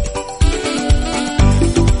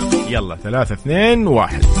 يلا 3 2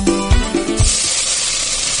 1.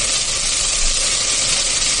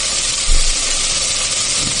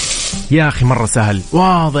 يا أخي مرة سهل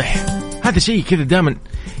واضح. هذا شيء كذا دائما،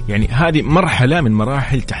 يعني هذه مرحلة من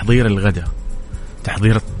مراحل تحضير الغداء،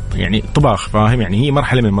 تحضير يعني طباخ، فاهم؟ يعني هي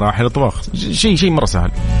مرحلة من مراحل الطباخ. شيء مرة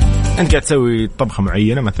سهل. أنت قاعد تسوي طبخة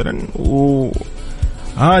معينة مثلا،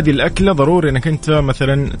 وهذه الأكلة ضروري أنك أنت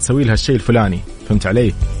مثلا تسوي لها الشيء الفلاني، فهمت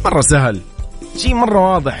علي؟ مرة سهل، شيء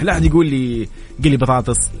مرة واضح. لا أحد يقول لي قلي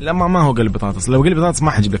بطاطس، لا ما هو قلي بطاطس. لو قلي بطاطس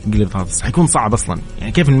ما حجيب لك قلي بطاطس، حيكون صعب أصلا.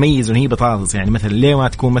 يعني كيف نميز إن هي بطاطس؟ يعني مثلا ليه ما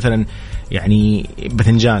تكون مثلا يعني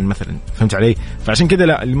باذنجان مثلا، فهمت علي؟ فعشان كذا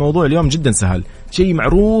لا، الموضوع اليوم جدا سهل، شيء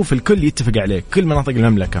معروف الكل يتفق عليه، كل مناطق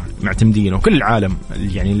المملكة معتمدين وكل العالم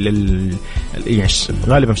يعني يعني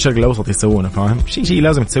غالبا في الشرق الأوسط يسوونه، فاهم؟ شيء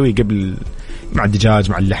لازم تسويه قبل مع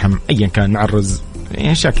الدجاج مع اللحم أيا كان مع الرز،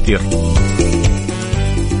 يعني أشياء كثير.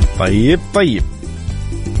 طيب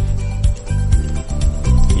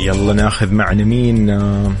يلا ناخذ معنا مين.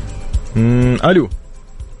 الو.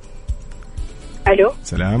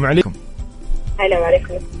 السلام عليكم. هلا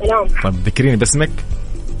وعليكم السلام. طيب ذكريني باسمك.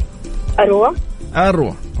 أروى.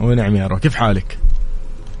 ونعم يا أروى، كيف حالك؟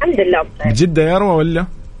 الحمد لله بخير. من جدة يا أروى ولا؟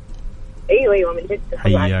 ايوه من جدة.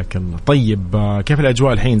 حياك الله. طيب كيف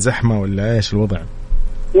الأجواء الحين، زحمة ولا ايش الوضع؟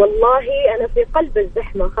 والله أنا في قلب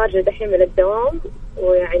الزحمة، خارجة دحين من الدوام،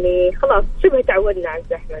 ويعني خلاص شبه تعودنا على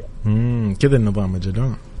الزحمة. كذا النظام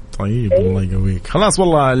أجل. طيب الله يقويك. خلاص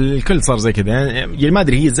والله الكل صار زي كذا يعني ما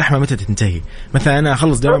أدري هي الزحمة متى تنتهي. مثلا أنا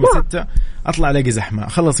أخلص دوامي 6 أطلع ألاقي زحمة،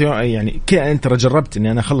 أخلص يعني كذا. أنت جربت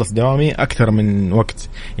إني أنا أخلص دوامي أكثر من وقت،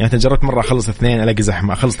 يعني أنت جربت مرة أخلص 2 ألاقي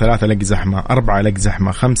زحمة، أخلص 3 ألاقي زحمة، 4 ألاقي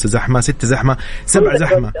زحمة، 5 زحمة، 6 زحمة، 7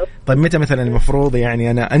 زحمة. طيب متى مثلا المفروض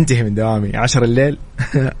يعني أنا أنتهي من دوامي؟ 10 الليل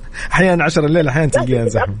أحيانا 10 الليل أحيانا تلقيها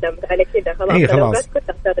زحمة. على كذا خلاص. إيه خلاص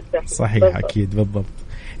صحيح أكيد بالضبط.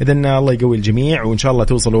 إذن الله يقوي الجميع وإن شاء الله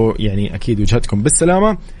توصلوا يعني أكيد وجهتكم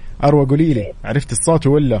بالسلامة. أروى قولي لي عرفت الصوت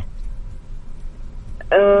ولا؟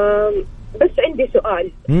 بس عندي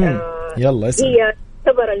سؤال. يلا اسأل. هي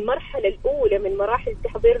تعتبر المرحلة الأولى من مراحل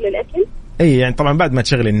التحضير للأكل؟ أي يعني طبعا بعد ما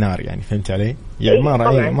تشغل النار يعني فهمت علي؟ يعني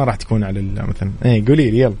ما راح تكون على مثلا.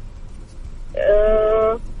 قولي لي يلا.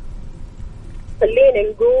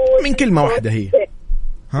 خلينا نقول من كلمة واحدة هي.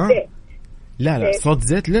 ها؟ لا صوت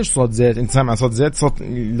زيت. ليش صوت زيت؟ انت سامع صوت زيت؟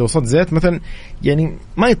 لو صوت زيت مثلا يعني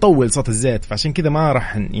ما يطول صوت الزيت، فعشان كذا ما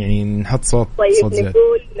راح يعني نحط صوت. طيب صوت زيت.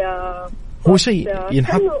 نقول هو شيء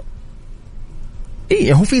ينحط.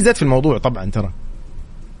 هو في زيت في الموضوع طبعا ترى.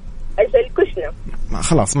 الكشنة.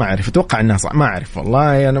 خلاص ما أعرف، أتوقع أنها صح، ما أعرف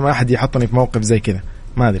والله. أنا ما أحد يحطني في موقف زي كذا،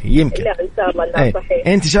 ما أدري يمكن. لا إن شاء الله لا صحيح.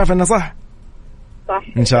 أنت شايف أنه صح؟ صح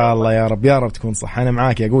إن شاء الله يا رب، يا رب تكون صح. أنا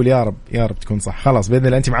معاك أقول يا رب يا رب تكون صح. خلاص بإذن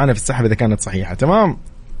الله أنت معانا في السحب إذا كانت صحيحة. تمام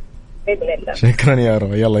بإذن الله. شكرا يا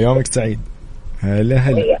رب. يلا يومك سعيد.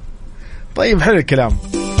 هلا. طيب حلو الكلام.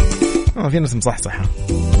 في ناس مصحصحة.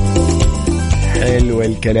 حلو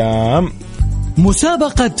الكلام.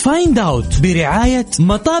 مسابقة فايند اوت برعاية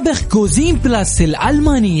مطابخ كوزين بلاس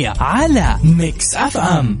الألمانية على ميكس اف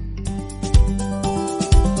ام.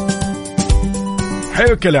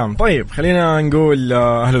 حلو الكلام. طيب خلينا نقول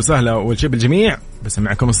أهلا وسهلا أول شيء بالجميع.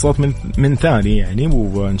 بسمعكم الصوت من ثاني يعني،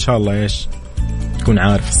 وإن شاء الله إيش تكون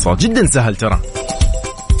عارف الصوت. جدا سهل ترى،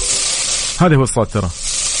 هذا هو الصوت ترى.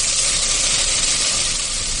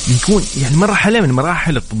 يكون يعني مرحلة من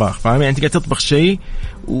مراحل الطباخ، فاهم يعني؟ أنت قاعد تطبخ شيء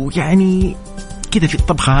ويعني كذا في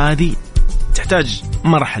الطبخة هذه تحتاج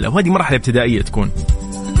مرحلة، وهذه مرحلة ابتدائية تكون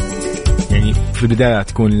يعني في البداية،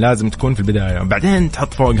 تكون لازم تكون في البداية، بعدين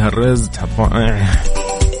تحط فوقها الرز، تحط فوق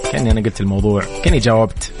كأني أنا قلت الموضوع، كأني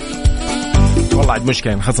جاوبت. والله عاد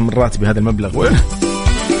مشكلة نخصم من راتبي هذا المبلغ.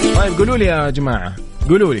 طيب قولوا لي يا جماعة،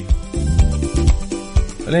 قولوا لي.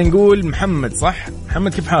 خلينا نقول محمد. صح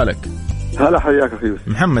محمد، كيف حالك؟ هلا حياك أخي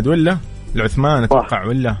محمد ولا العثمان أتوقع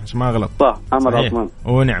ولا عشان ما غلط؟ صح محمد عثمان.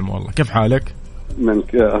 ونعم والله. كيف حالك؟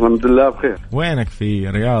 منك؟ الحمد لله بخير. وينك؟ في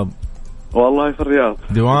الرياض؟ والله في الرياض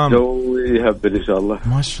دوام. جو يهبل إن شاء الله.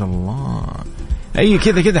 ما شاء الله. أي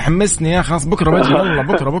كذا حمسني يا خلاص. بكرة بجي والله،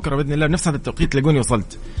 بكرة بإذن الله نفس هذا التوقيت تلاقوني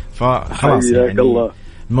وصلت. فخلاص يعني الله.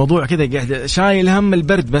 الموضوع كذا قاعد شايل هم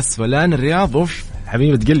البرد بس، ولا أنا الرياض أوف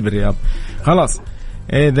حبيبة قلب الرياض. خلاص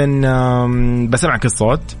إذن بسمعك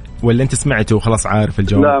الصوت ولا أنت سمعته وخلاص عارف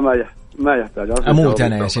الجواب؟ لا ما يحتاج. أموت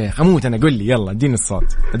أنا يا شيخ، أموت أنا. قل لي يلا اديني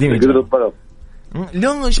الصوت، اديني قدر الضغط.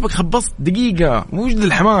 لا ايش بك خبصت دقيقة، وجد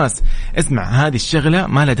الحماس. اسمع هذه الشغلة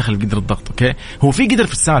ما لها دخل بقدر الضغط، اوكي؟ هو في قدر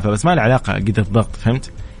في السالفة بس ما له علاقة قدر الضغط،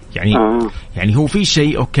 فهمت؟ يعني يعني هو في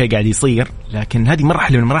شيء اوكي قاعد يصير، لكن هذه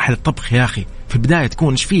مرحلة من مراحل الطبخ يا اخي. في البداية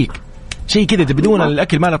تكون ايش فيك شيء كذا بدون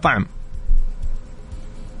الاكل ما له طعم.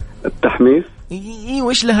 التحميص. ايوه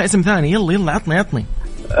ايش لها اسم ثاني؟ يلا عطني.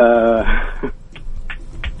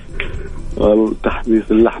 تحميص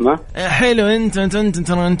اللحمة. حلو. انت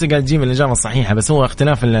قاعد تجيب الإجابة الصحيحة، بس هو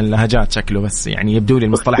اختلاف اللهجات شكله، بس يعني يبدو لي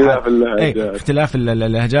المصطلحات. اختلاف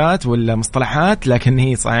اللهجات والمصطلحات، لكن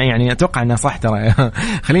هي صح يعني اتوقع انها صح ترى.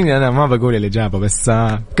 خليني انا ما بقول الإجابة بس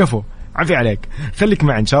كفو عفي عليك. خليك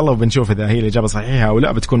معي ان شاء الله وبنشوف اذا هي الإجابة صحيحة او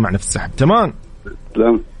لا. بتكون معنا في السحب. تمام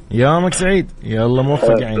يومك سعيد. يلا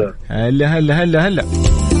موفق يعني. هلا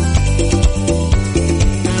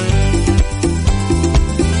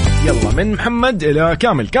يلا من محمد إلى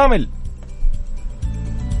كامل.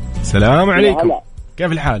 سلام عليكم.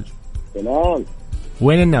 كيف الحال؟ سلام.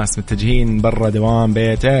 وين الناس متجهين؟ برا دوام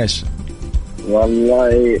بيت ايش؟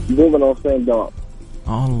 والله دوبنا وصلنا دوام.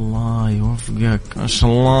 الله يوفقك ما شاء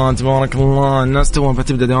الله تبارك الله. الناس توها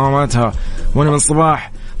بتبدأ دواماتها وانا من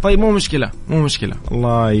الصباح. طيب مو مشكلة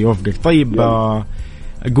الله يوفقك. طيب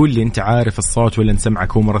قول لي انت عارف الصوت ولا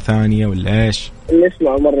نسمعك هو مرة ثانية ولا ايش؟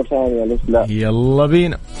 نسمع مرة ثانية. ليش لا؟ يلا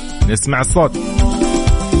بينا نسمع الصوت.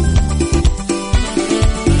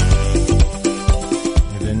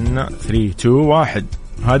 إذن 3 2 1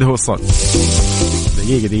 هذا هو الصوت.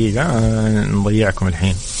 دقيقة نضيعكم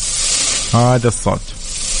الحين. هذا الصوت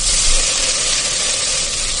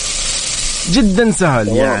جدا سهل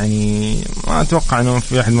يعني، ما أتوقع أنه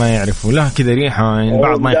في أحد ما يعرفه. له كذا ريحة يعني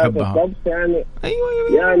البعض ما يحبها. يعني أيوة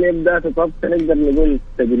يعني بداية الطبخ نقدر نقول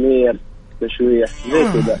تدمير تشويح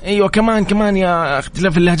زي كذا. ايوه كمان يا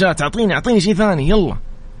اختلاف اللهجات، اعطيني شيء ثاني يلا.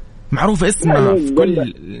 معروفة اسمها في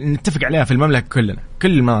كل نتفق عليها في المملكة كلنا،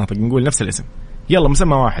 كل المناطق نقول نفس الاسم. يلا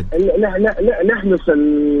مسمى واحد. نحمس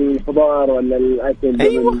الخضار ولا الأكل.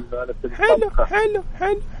 أيوة.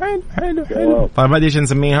 حلو. طيب هذه ايش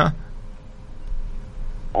نسميها؟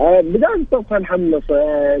 بداية الطبخ نحمس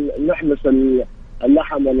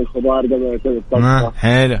اللحم ولا الخضار قبل ما يتم الطبخ.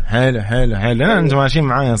 حلو. انتم ماشيين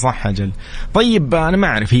معايا صح أجل. طيب انا ما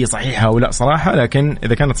اعرف هي صحيحة او لا صراحة، لكن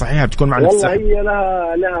اذا كانت صحيحة بتكون معنا والله هي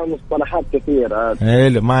لها مصطلحات كثير.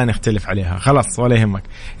 حلو ما نختلف عليها خلاص ولا يهمك.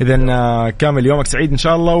 اذا كامل يومك سعيد ان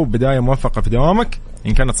شاء الله، وبداية موفقة في دوامك.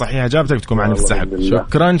 ان كانت صحيحة اجابتك تكون معنا في السحب.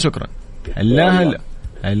 شكرا. هلا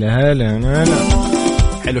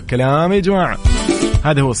حلو الكلام يا جماعة.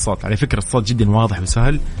 هذا هو الصوت. على فكرة الصوت جدا واضح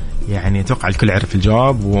وسهل، يعني أتوقع الكل عرف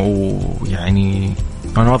الجواب، ويعني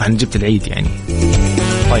أنا واضح أن جبت العيد يعني.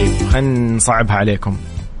 طيب خلينا نصعبها عليكم.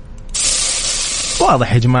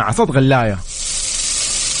 واضح يا جماعة، صوت غلاية،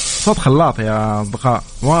 صوت خلاط يا أصدقاء،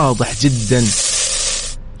 واضح جدا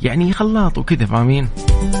يعني خلاط وكذا، فاهمين؟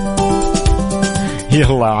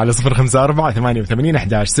 يلا على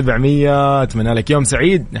 0548811700. أتمنى لك يوم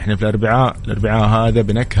سعيد. نحن في الأربعاء هذا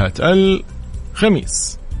بنكهة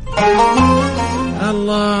الخميس.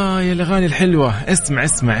 الله يا الأغاني الحلوة.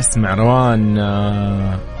 اسمع روان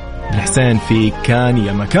الحسين في كان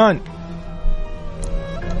يا مكان.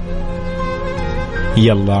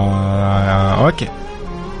 يلا أوكي.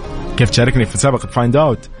 كيف تشاركني في مسابقة فايند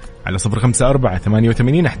اوت على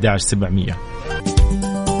 0548811700.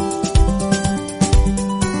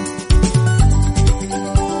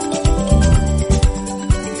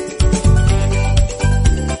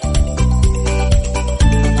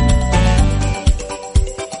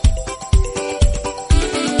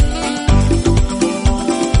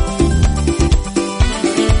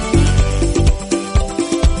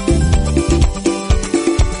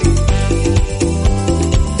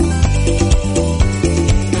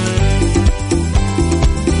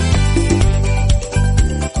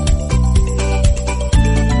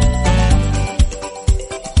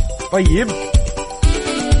 طيب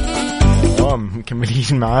مكملين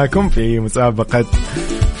معاكم في مسابقة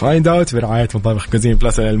فايند اوت برعاية مطابخ كوزين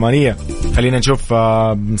بلاس الألمانية. خلينا نشوف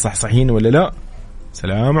مصحصحين ولا لا.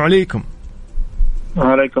 السلام عليكم.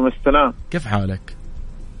 وعليكم السلام. كيف حالك؟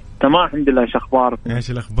 تمام الحمد لله. ايش اخبارك؟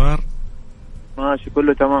 ايش الاخبار؟ ماشي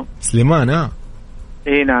كله تمام. سليمان اي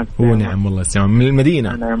نعم. هو نعم والله سليمان من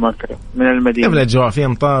المدينة. نعم أكرم من المدينة. قبل الأجواء فيها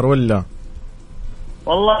امطار ولا؟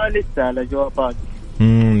 والله لسه الأجواء باقي.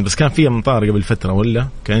 بس كان فيها امطار قبل فترة ولا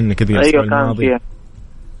كأنه كذا؟ أيوة كان فيها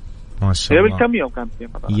ما شاء الله. قبل كم يوم كان فيها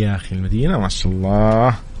مطار. يا أخي المدينة ما شاء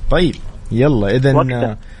الله. طيب يلا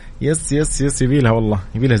إذن يس يبيلها والله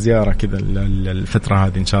يبيلها زيارة كذا الفترة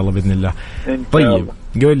هذه إن شاء الله بإذن الله. طيب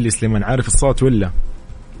قول لي سليمان عارف الصوت ولا؟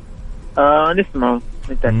 نسمعه.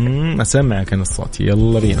 أسمعك أنا الصوت.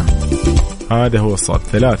 يلا بينا. هذا هو الصوت.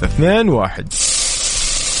 3 2 1.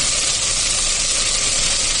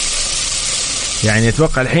 يعني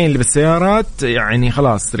أتوقع الحين اللي بالسيارات يعني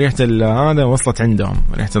خلاص ريحة هذا وصلت عندهم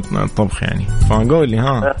ريحة الطبخ يعني. فأقول لي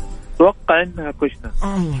أتوقع إنها كشنة.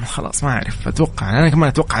 خلاص ما أعرف. أتوقع أنا كمان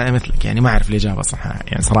أتوقع مثلك يعني ما أعرف الإجابة صح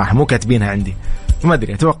يعني صراحة مو كاتبينها عندي ما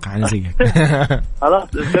أدري. أتوقع أنا زيك. خلاص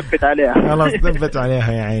ثبت عليها. خلاص ثبت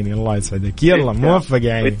عليها يا عيني. الله يسعدك. يلا موفق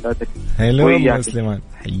يا عيني. هلو يا سليمان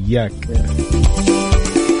حياك.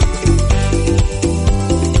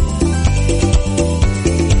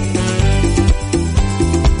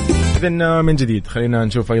 إذن من جديد خلينا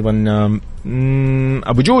نشوف أيضا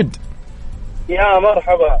أبو جود. يا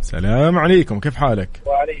مرحبا. السلام عليكم كيف حالك؟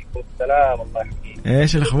 وعليكم السلام الله يحييك.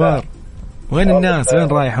 إيش الأخبار؟ وين الناس؟ وين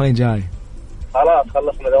رايح وين جاي؟ خلاص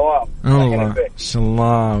خلصنا دوام. الله ما شاء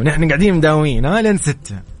الله. ونحن قاعدين مداومين لين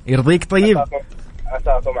 6. يرضيك طيب؟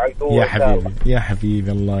 عساكم عقدوا يا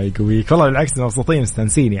حبيبي الله يقويك. والله بالعكس مبسوطين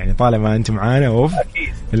مستانسين يعني طالما أنتم معانا.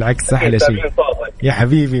 أكيد بالعكس أحلى شيء يا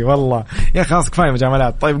حبيبي والله. يا خلاص كفاية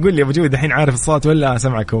مجاملات. طيب قل لي أبو جود الحين عارف الصوت ولا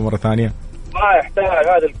أسمعك مرة ثانية؟ ما يحتاج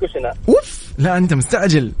هذا الكشنة. لا أنت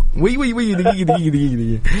مستعجل. وي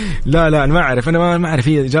دقيقة. لا أنا ما أعرف. أنا ما أعرف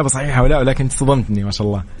هي إجابة صحيحة ولا ولكن صدمتني ما شاء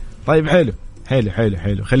الله. طيب حلو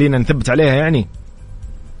خلينا نثبت عليها يعني.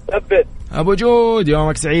 ثبت أبو جود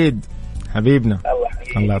يومك سعيد حبيبنا.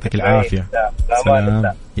 الله يعطيك العافية.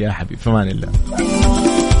 سلام يا حبيب فمان الله.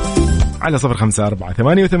 على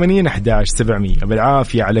 0548811700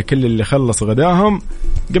 بالعافية على كل اللي خلص غداهم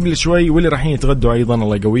قبل شوي واللي رايحين يتغدوا أيضا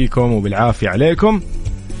الله يقويكم وبالعافية عليكم.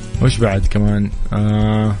 وش بعد كمان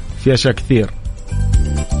في أشياء كثير.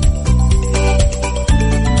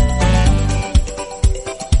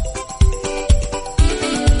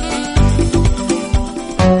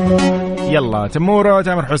 يلا تمورة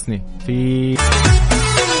تامر حسني في.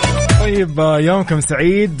 طيب يومكم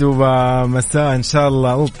سعيد ومساء إن شاء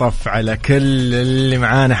الله ألطف على كل اللي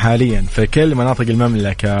معانا حاليا في كل مناطق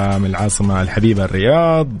المملكة، من العاصمة الحبيبة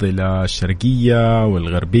الرياض إلى الشرقية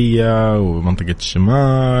والغربية ومنطقة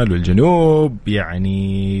الشمال والجنوب،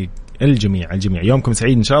 يعني الجميع. يومكم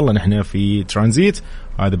سعيد إن شاء الله. نحن في ترانزيت،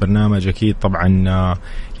 هذا برنامج أكيد طبعا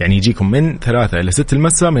يعني يجيكم من 3 إلى 6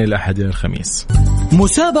 المساء من الأحد إلى الخميس.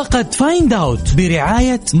 مسابقة فايند اوت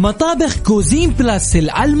برعاية مطابخ كوزين بلاس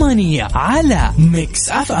الألمانية على ميكس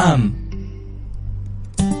اف ام.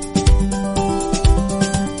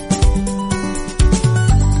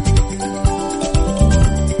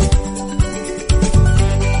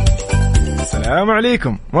 السلام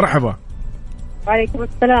عليكم، مرحبا. وعليكم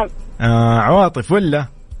السلام. عواطف ولا؟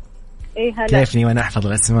 ايه هلا. كيفني وانا احفظ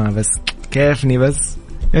الاسماء بس، كيفني بس.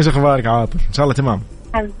 ايش اخبارك عواطف؟ ان شاء الله تمام.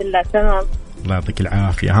 الحمد لله تمام. الله يعطيك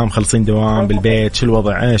العافيه. ها مخلصين دوام بالبيت؟ شو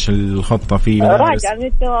الوضع؟ ايش الخطه في راجع من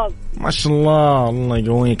الدوام. ما شاء الله، الله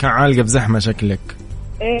يقويك. كان عالقه بزحمه شكلك.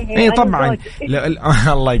 ايه طبعا.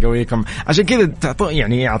 الله يقويكم. عشان كذا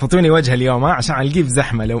يعني اعطيتوني وجه اليوم، عشان القيه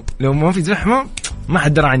بزحمه. لو ما في زحمه ما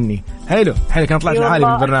حد درى عني. حلو كان طلعت لحالي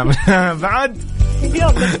من البرنامج. بعد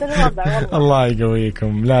اليوم نفس الوضع والله. الله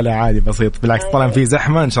يقويكم. لا عادي بسيط، بالعكس طالما في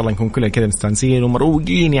زحمه ان شاء الله نكون كلنا كذا مستانسين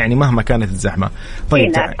ومروقين، يعني مهما كانت الزحمه.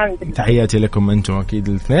 طيب تحياتي لكم انتم اكيد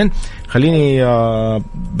الاثنين. خليني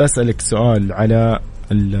بسألك سؤال على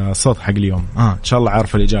الصوت حق اليوم. ان شاء الله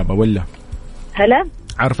عارفه الاجابه ولا؟ هلا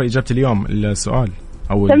عارفه اجابه اليوم السؤال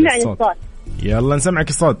او سمعني الصوت؟ يلا نسمعك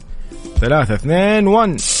الصوت. 3 2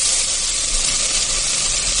 1.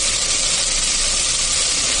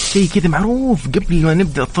 شيء كذا معروف قبل ما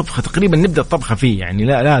نبدأ الطبخة تقريبا، نبدأ الطبخة فيه يعني.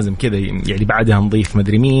 لا لازم كذا يعني، بعدها نضيف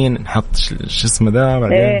مدري مين، نحط شو اسمه ذا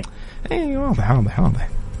بعدين. اي واضح.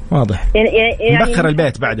 يعني نبخر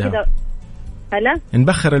البيت بعدها. هلا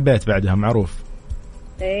نبخر البيت بعدها، معروف.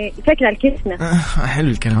 شكل الكشنة. حلو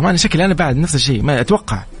الكلام. انا شكلي انا بعد نفس الشيء، ما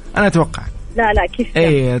اتوقع. لا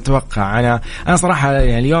كشنة. اتوقع. انا صراحه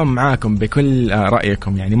يعني اليوم معاكم بكل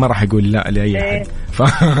رايكم، يعني ما راح اقول لا لاي حد.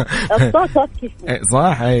 الصوت صوت كشنة.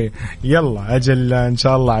 صح. يلا اجل ان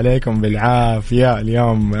شاء الله عليكم بالعافيه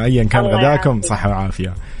اليوم، ايا كان غداكم صحه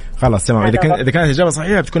وعافيه. خلاص تمام. اذا كانت الاجابه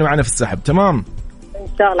صحيحه بتكونوا معنا في السحب. تمام ان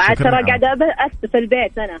شاء الله. عاد ترى قاعده اسس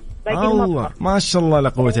البيت انا الله ما شاء الله لا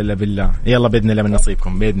قوه الا بالله. يلا باذن الله من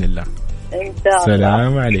نصيبكم باذن الله. ان شاء الله.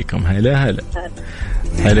 السلام عليكم. هلا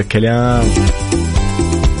حلو الكلام.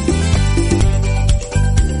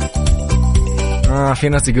 في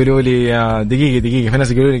ناس يقولوا لي دقيقة. في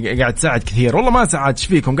ناس يقولوا لي قاعد تساعد كثير. والله ما ساعدش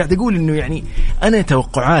فيكم، قاعد أقول إنه يعني أنا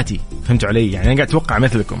توقعاتي، فهمتوا علي؟ يعني أنا قاعد أتوقع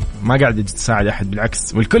مثلكم، ما قاعد أساعد أحد.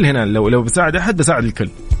 بالعكس، والكل هنا لو بساعد أحد بساعد الكل.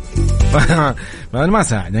 أنا ما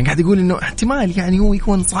ساعد، أنا قاعد أقول إنه احتمال يعني هو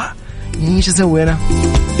يكون صح. إيش أسوي أنا؟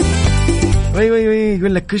 وي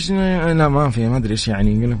يقول لك كشنة. لا ما في، ما أدري إيش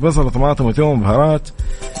يعني. يقول لك بصل وطماطم وثوم بهارات.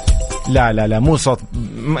 لا مو صوت.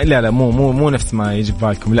 لا مو نفس ما يجي في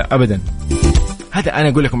بالكم. لا أبدا. هذا أنا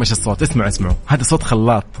أقول لكم إيش الصوت. اسمعوا. هذا صوت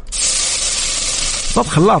خلاط.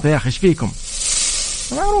 يا أخي إيش فيكم؟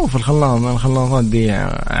 معروف الخلاطات دي.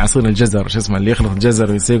 عصير الجزر، شو اسمه اللي يخلط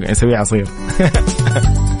الجزر ويسوي عصير.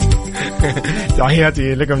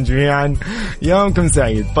 تحياتي لكم جميعا، يومكم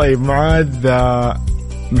سعيد. طيب معاذ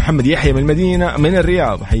محمد يحيى من المدينة من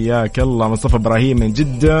الرياض، حياك الله. مصطفى إبراهيم من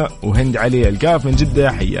جدة، وهند علي الكاف من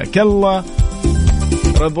جدة، حياك الله.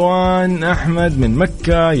 رضوان أحمد من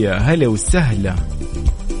مكة، يا هلا وسهلا.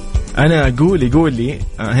 أنا يقول لي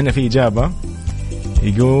هنا في إجابة،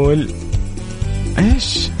 يقول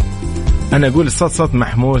إيش؟ أنا أقول الصوت صوت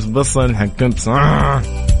محموس بصل حق كنت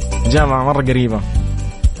جامعة مرة قريبة.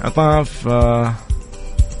 عطاف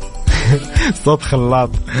صوت خلاط،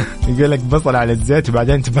 يقول لك بصل على الزيت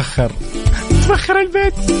وبعدين تبخر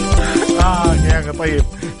البيت. يا أخي طيب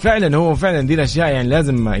فعلا، هو فعلا دي الأشياء يعني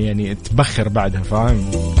لازم يعني تبخر بعدها،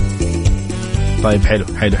 فاهم؟ طيب حلو.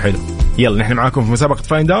 يلا نحن معاكم في مسابقة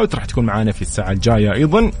فايند اوت، راح تكون معانا في الساعة الجاية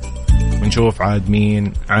أيضا، ونشوف عاد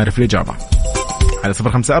مين عارف الإجابة على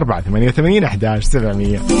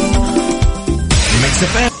 0548811700.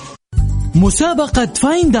 مسابقة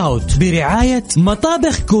فايند اوت برعاية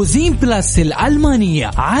مطابخ كوزين بلاس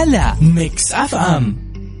الألمانية على ميكس اف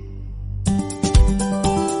ام.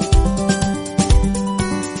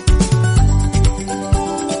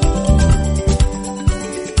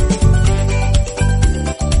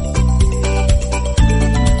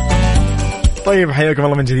 طيب حياكم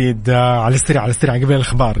الله من جديد. على السريع قبل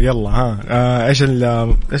الأخبار. يلا ايش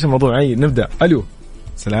الموضوع؟ نبدأ. الو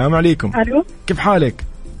السلام عليكم. الو كيف حالك؟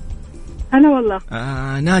 أنا والله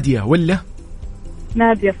نادية ولا؟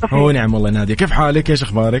 نادية صحيح. نعم والله نادية. كيف حالك؟ ايش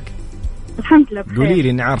اخبارك؟ الحمد لله بخير. قولي لي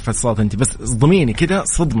إني عارفة الصوت أنت، بس اصدميني كده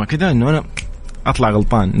صدمة كده إنه أنا أطلع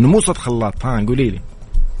غلطان، إنه مو صوت خلاط. ها قولي لي.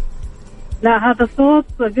 لا هذا صوت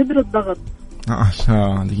قدر الضغط.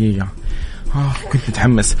 دقيقة. كنت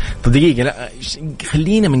متحمس. طب دقيقة، لا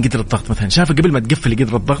خلينا من قدر الضغط مثلا. شايفة قبل ما تقفل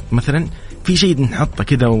قدر الضغط مثلا في شيء نحطه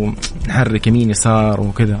كده ونحرك يمين يسار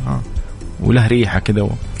وكده، وله ريحة كده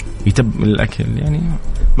ويتب الأكل يعني.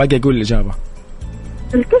 باقي أقول الإجابة.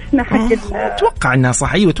 الكشنة حق أتوقع أنها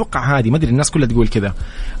صح. أيوة أتوقع هذه، ما أدري الناس كلها تقول كذا.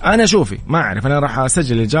 أنا شوفي ما أعرف، أنا راح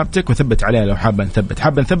أسجل إجابتك وثبت عليها لو حابة نثبت.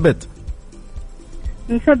 حابة نثبت؟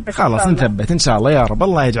 نثبت خلاص نثبت إن شاء الله يا رب.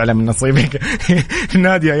 الله يجعلها من نصيبك.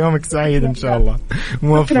 نادية يومك سعيد إن شاء الله،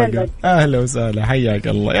 موفقة. أهلا وسهلا، حياك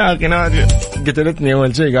الله يا أخي. نادية قتلتني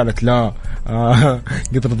أول شيء، قالت لا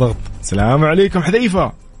قدر ضغط. السلام عليكم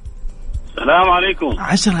حذيفة. السلام عليكم.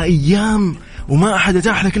 10 أيام وما أحد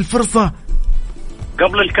أتاح لك الفرصة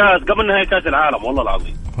قبل الكاس، قبل نهاية كاس العالم والله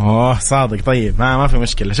العظيم. صادق. طيب ما في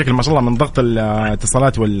مشكلة. شكل ما شاء الله من ضغط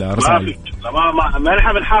الاتصالات والرسائل. ما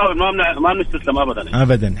نحن بنحاول، ما نستسلم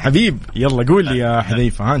أبدا حبيب. يلا قول لي يا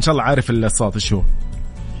حذيفة. إن شاء الله عارف الصوت إيش هو؟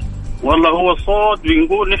 والله هو الصوت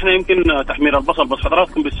بنقول نحن يمكن تحمير البصل، بس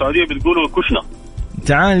حضراتكم بالسعودية بتقولوا كشنة.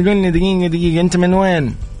 تعال قل لي دقيقة أنت من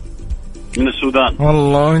وين؟ من السودان.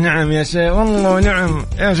 والله نعم يا شيخ، والله نعم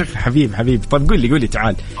يا شيخ. حبيب. طيب قول لي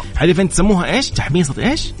تعال حذيفة، أنت تسموها إيش؟ تحميصة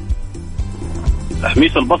إيش؟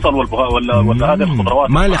 تحميص البصل ولا هذه الخضروات.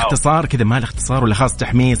 ما له اختصار كذا؟ ما له اختصار ولا خاص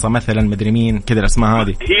تحميصة مثلا مدري مين كذا الأسماء هذه؟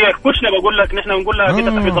 هي كشنة بقول لك، نحن نقول لها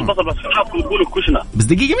كذا تحميص البصل، بس حضراتكم تقولوا كشنة. بس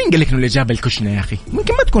دقيقة، مين قال لك إنه الإجابة الكشنة يا أخي؟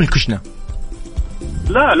 ممكن ما تكون الكشنة.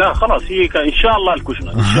 لا خلاص هي إن شاء الله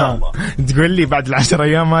الكشنة إن شاء الله. تقول لي بعد 10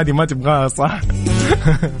 أيام هذه ما تبغاها صح؟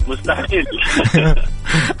 مستحيل.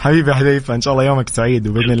 حبيبي حذيفة، إن شاء الله يومك سعيد،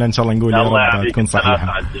 وبإذن الله إن شاء الله نقول يا رب تكون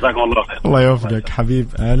صحيحة. جزاكم الله خير. الله يوفقك حبيب.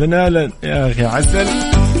 أهلا يا أخي عسل.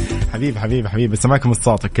 حبيب بس معكم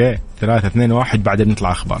الصوت. أوكي 3 2 1 بعدين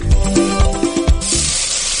نطلع أخبار.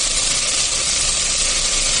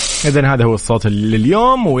 إذن هذا هو الصوت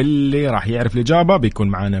لليوم، واللي راح يعرف الإجابة بيكون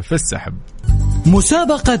معنا في السحب.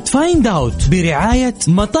 مسابقة فايند اوت برعاية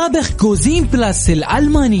مطابخ كوزين بلاس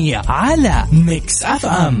الألمانية على ميكس اف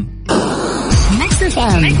ام. ميكس اف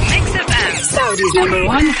ام Saudi's number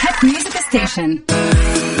 1 hit music station.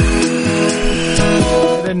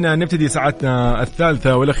 إذن نبتدي ساعتنا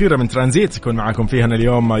الثالثة والأخيرة من ترانزيت. يكون معاكم فيها أنا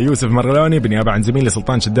اليوم يوسف مرغلاني بالنيابة عن زميلي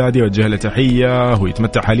سلطان شدادي، وجه له تحية. هو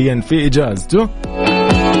يتمتع حاليا في إجازته.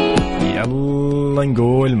 يلا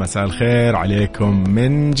نقول مساء الخير عليكم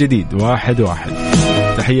من جديد، 1-1.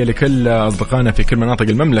 تحية لكل أصدقائنا في كل مناطق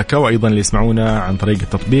المملكة، وأيضا اللي يسمعونا عن طريق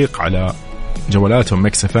التطبيق على جوالاتهم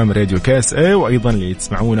ميكس اف ام راديو كاس اي، وأيضا اللي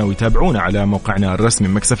تسمعونا ويتابعونا على موقعنا الرسمي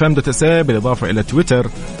ميكس اف ام دوت اس اي، بالإضافة إلى تويتر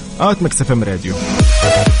 @ميكس اف ام راديو.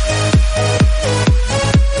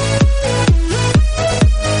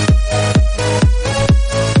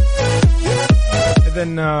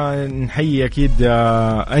 نحيي أكيد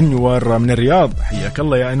أنور من الرياض. حياك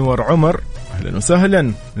الله يا أنور. عمر أهلا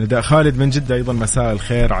وسهلا. نداء خالد من جدة أيضا مساء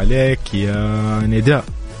الخير عليك يا نداء.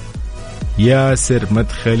 ياسر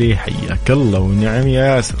مدخلي حياك الله ونعم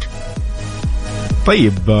يا ياسر.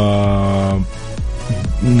 طيب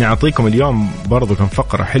نعطيكم اليوم برضو كم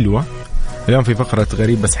فقرة حلوة. اليوم في فقرة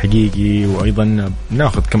غريب بس حقيقي، وأيضا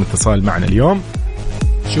ناخذ كم اتصال معنا اليوم.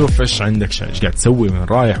 شوف إيش عندك، إيش قاعد تسوي، وين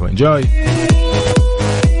رايح وين جاي.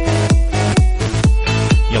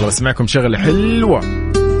 يلا بسمعكم شغلة حلوة.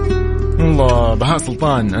 الله بهاء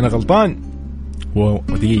سلطان أنا غلطان،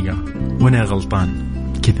 ودقيقة وأنا غلطان،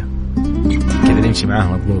 كذا نمشي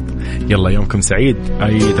معاه مضبوط. يلا يومكم سعيد.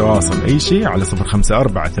 أي تواصل أي شيء على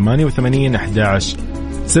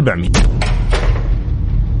 0548811700.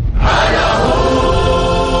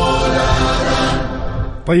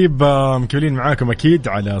 طيب مكملين معاكم أكيد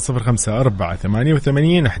على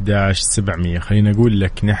 0548811700. خلينا أقول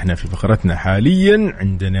لك نحن في فقرتنا حاليا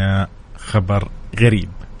عندنا خبر غريب.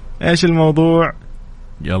 إيش الموضوع؟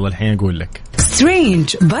 يلا الحين أقول لك.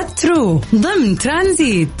 Strange but true ضمن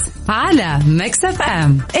ترانزيت على ميكس اف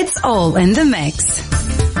ام. It's all in the mix.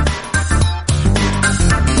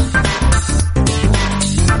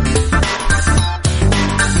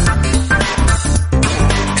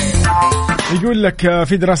 يقول لك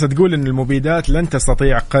في دراسة تقول أن المبيدات لن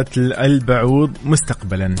تستطيع قتل البعوض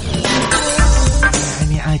مستقبلا.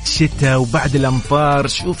 يعني عاد شتاء وبعد الأمطار،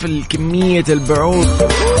 شوف الكمية البعوض.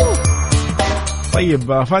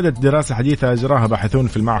 طيب أفادت دراسة حديثة أجراها باحثون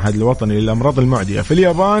في المعهد الوطني للأمراض المعدية في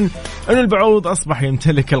اليابان أن البعوض أصبح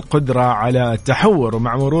يمتلك القدرة على التحور،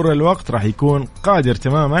 ومع مرور الوقت راح يكون قادر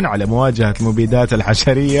تماما على مواجهة المبيدات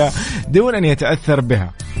الحشرية دون أن يتأثر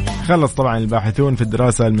بها. خلص طبعا الباحثون في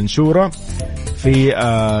الدراسة المنشورة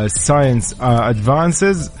في ساينس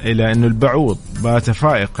ادفانسز إلى أنه البعوض بات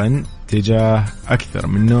فائقا تجاه أكثر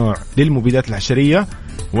من نوع للمبيدات الحشرية،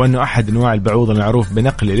 وأنه أحد أنواع البعوض المعروف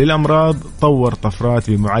بنقله للأمراض طور طفرات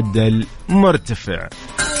بمعدل مرتفع.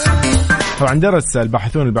 طبعا درس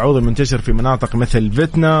الباحثون البعوض المنتشر في مناطق مثل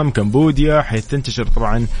فيتنام، كمبوديا، حيث تنتشر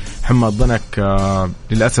طبعا حمى الضنك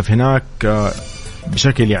للأسف هناك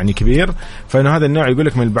بشكل يعني كبير. فإنه هذا النوع يقول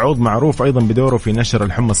لك من البعوض معروف أيضا بدوره في نشر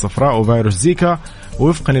الحمى الصفراء وفيروس زيكا،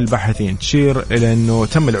 ووفقا للباحثين تشير إلى أنه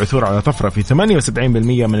تم العثور على طفرة في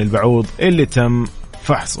 78% من البعوض اللي تم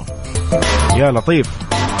فحصه. يا لطيف.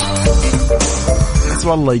 بس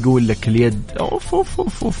والله يقول لك اليد أوف أوف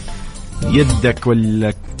أوف أوف، يدك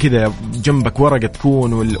ولا كذا جنبك ورقة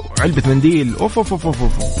تكون وعلبة منديل أوف أوف أوف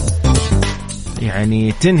أوف،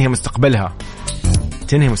 يعني تنهي مستقبلها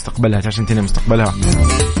عشان تنهي مستقبلها،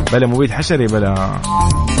 بلا مبيد حشري بلا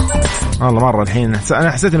والله مرة. الحين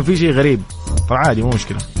أنا حسيت إنه في شيء غريب، طب عادي مو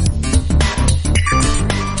مشكلة.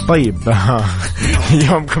 طيب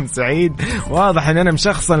يومكم سعيد، واضح إن أنا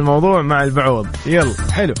مشخصن الموضوع مع البعوض. يلا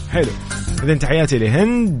حلو. إذن تحياتي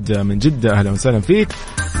لهند من جدة، أهلا وسهلا فيك.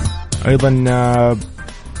 أيضا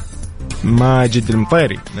ماجد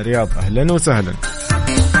المطيري من الرياض، أهلا وسهلا.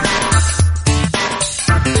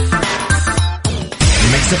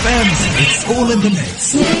 It's all in the mix.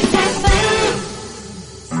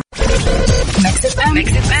 Mix FM,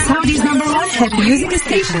 Saudi's number one hit music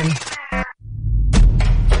station.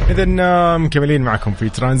 إذن مكملين معكم في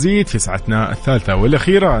ترانزيت في ساعتنا الثالثة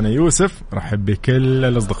والأخيرة. أنا يوسف، رحب بكل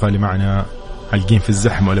الأصدقاء اللي معنا علقين في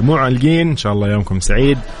الزحمة ولا مو علقين. إن شاء الله يومكم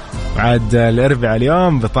سعيد، وعاد الأربعاء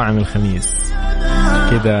اليوم بطعم الخميس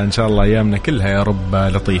كذا، إن شاء الله أيامنا كلها يا رب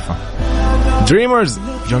لطيفة. دريمرز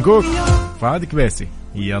جونكوك فهد كبيسي،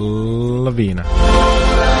 يلا بينا.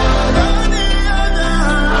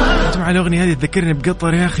 جماعة الأغنية هذه تذكرني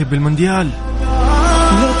بقطر يا أخي بالمونديال.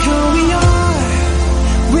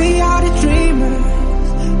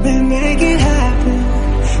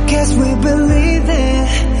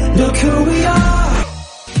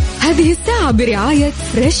 هذه الساعة برعاية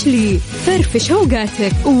فريشلي، فرفش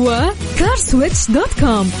اوقاتك،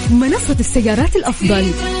 وكارسويتش.com منصة السيارات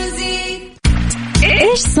الأفضل.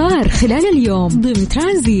 إيش صار خلال اليوم ضمن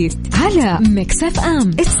ترانزيت على ميكس اف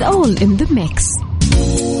ام. It's all in the mix.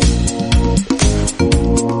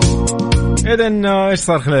 إذن إيش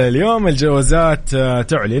صار خلال اليوم؟ الجوازات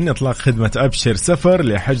تعلن إطلاق خدمة أبشر سفر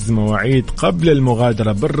لحجز مواعيد قبل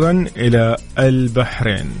المغادرة برا إلى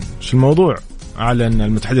البحرين. شو الموضوع؟ أعلن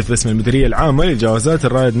المتحدث باسم المديرية العامة للجوازات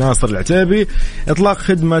الرائد ناصر العتيبي إطلاق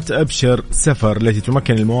خدمة أبشر سفر التي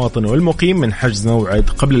تمكن المواطن والمقيم من حجز موعد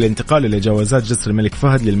قبل الانتقال إلى جوازات جسر الملك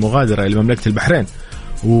فهد للمغادرة إلى مملكة البحرين.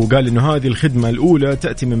 وقال إنه هذه الخدمة الأولى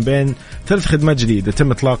تأتي من بين 3 خدمات جديدة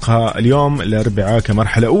تم إطلاقها اليوم الأربعاء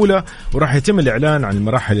كمرحلة أولى، وراح يتم الإعلان عن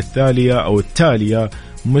المراحل الثانية أو التالية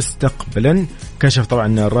مستقبلا. كشف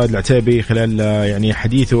طبعا الرائد العتيبي خلال يعني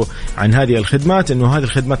حديثه عن هذه الخدمات انه هذه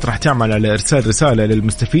الخدمات راح تعمل على ارسال رساله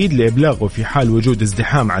للمستفيد لابلاغه في حال وجود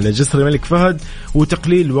ازدحام على جسر الملك فهد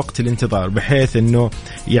وتقليل وقت الانتظار، بحيث انه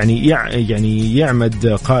يعني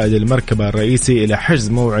يعمد قائد المركبه الرئيسي الى حجز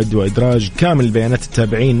موعد وادراج كامل بيانات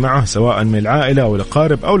التابعين معه سواء من العائله او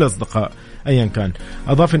الاقارب او الاصدقاء أيا كان.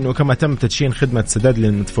 أضاف أنه كما تم تدشين خدمة سداد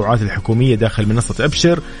للمدفوعات الحكومية داخل منصة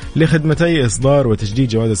أبشر لخدمتي إصدار وتجديد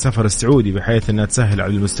جواز السفر السعودي، بحيث أنها تسهل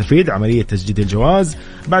على المستفيد عملية تجديد الجواز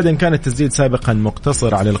بعد أن كان التسديد سابقا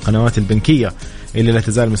مقتصر على القنوات البنكية، اللي لا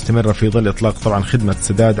تزال مستمرة في ظل إطلاق طبعا خدمة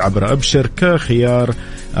سداد عبر أبشر كخيار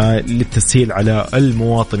للتسهيل على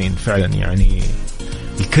المواطنين. فعلا يعني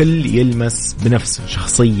الكل يلمس بنفسه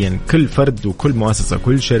شخصيا، كل فرد وكل مؤسسة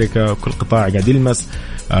كل شركة وكل قطاع قاعد يلمس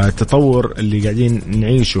التطور اللي قاعدين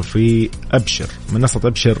نعيشه في أبشر. منصة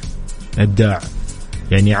أبشر إبداع،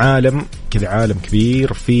 يعني عالم كذا، عالم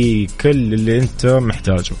كبير في كل اللي أنت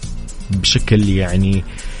محتاجه بشكل يعني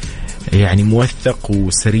موثق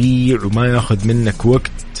وسريع وما ياخذ منك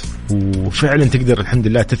وقت، وفعلا تقدر الحمد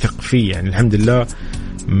لله تثق فيه. يعني الحمد لله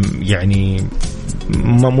يعني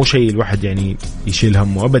مو شيء الواحد يعني يشيل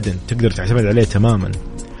همه أبدا، تقدر تعتمد عليه تماما.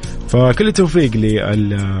 فكل التوفيق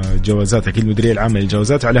للجوازات، أكيد المديرية العامة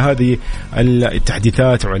للجوازات على هذه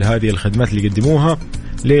التحديثات وعلى هذه الخدمات اللي يقدموها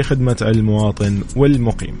لخدمة المواطن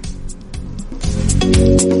والمقيم.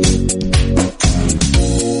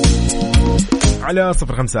 على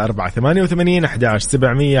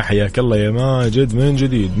 0548811700 حياك الله يا ماجد من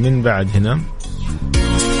جديد. من بعد هنا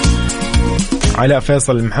علاء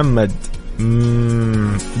فيصل محمد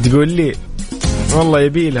تقول لي والله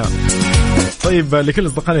يبيلها طيب لكل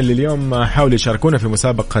أصدقائنا اللي اليوم حاولوا يشاركونا في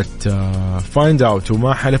مسابقة فايند أوت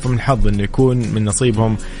وما حلفوا من حظ إنه يكون من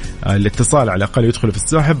نصيبهم الاتصال على الأقل يدخلوا في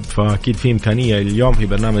السحب، فأكيد في إمكانية اليوم في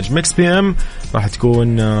برنامج ميكس بي ام راح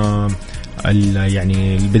تكون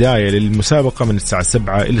يعني البداية للمسابقة من الساعة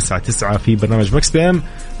 7 إلى الساعة 9 في برنامج ميكس بي ام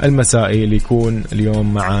المسائي اللي يكون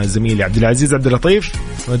اليوم مع زميلي عبد العزيز عبد اللطيف،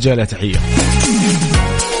 وجه له تحية.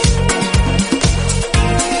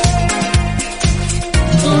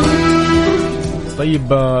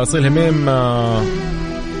 طيب أصيل هميم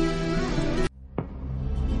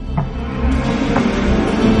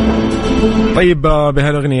طيب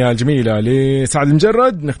بهالأغنية الجميلة لسعد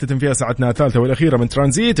المجرد نختتم فيها ساعتنا الثالثة والأخيرة من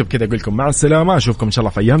ترانزيت، وبكذا أقول لكم مع السلامة، أشوفكم إن شاء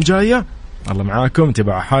الله في أيام جاية، الله معاكم،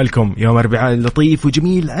 تبع حالكم يوم أربعاء لطيف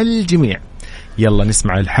وجميل على الجميع. يلا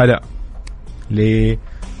نسمع الحلقة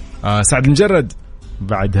لسعد المجرد،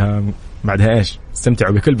 بعدها إيش؟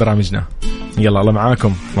 استمتعوا بكل برامجنا. يلا الله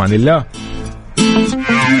معاكم، وعن الله.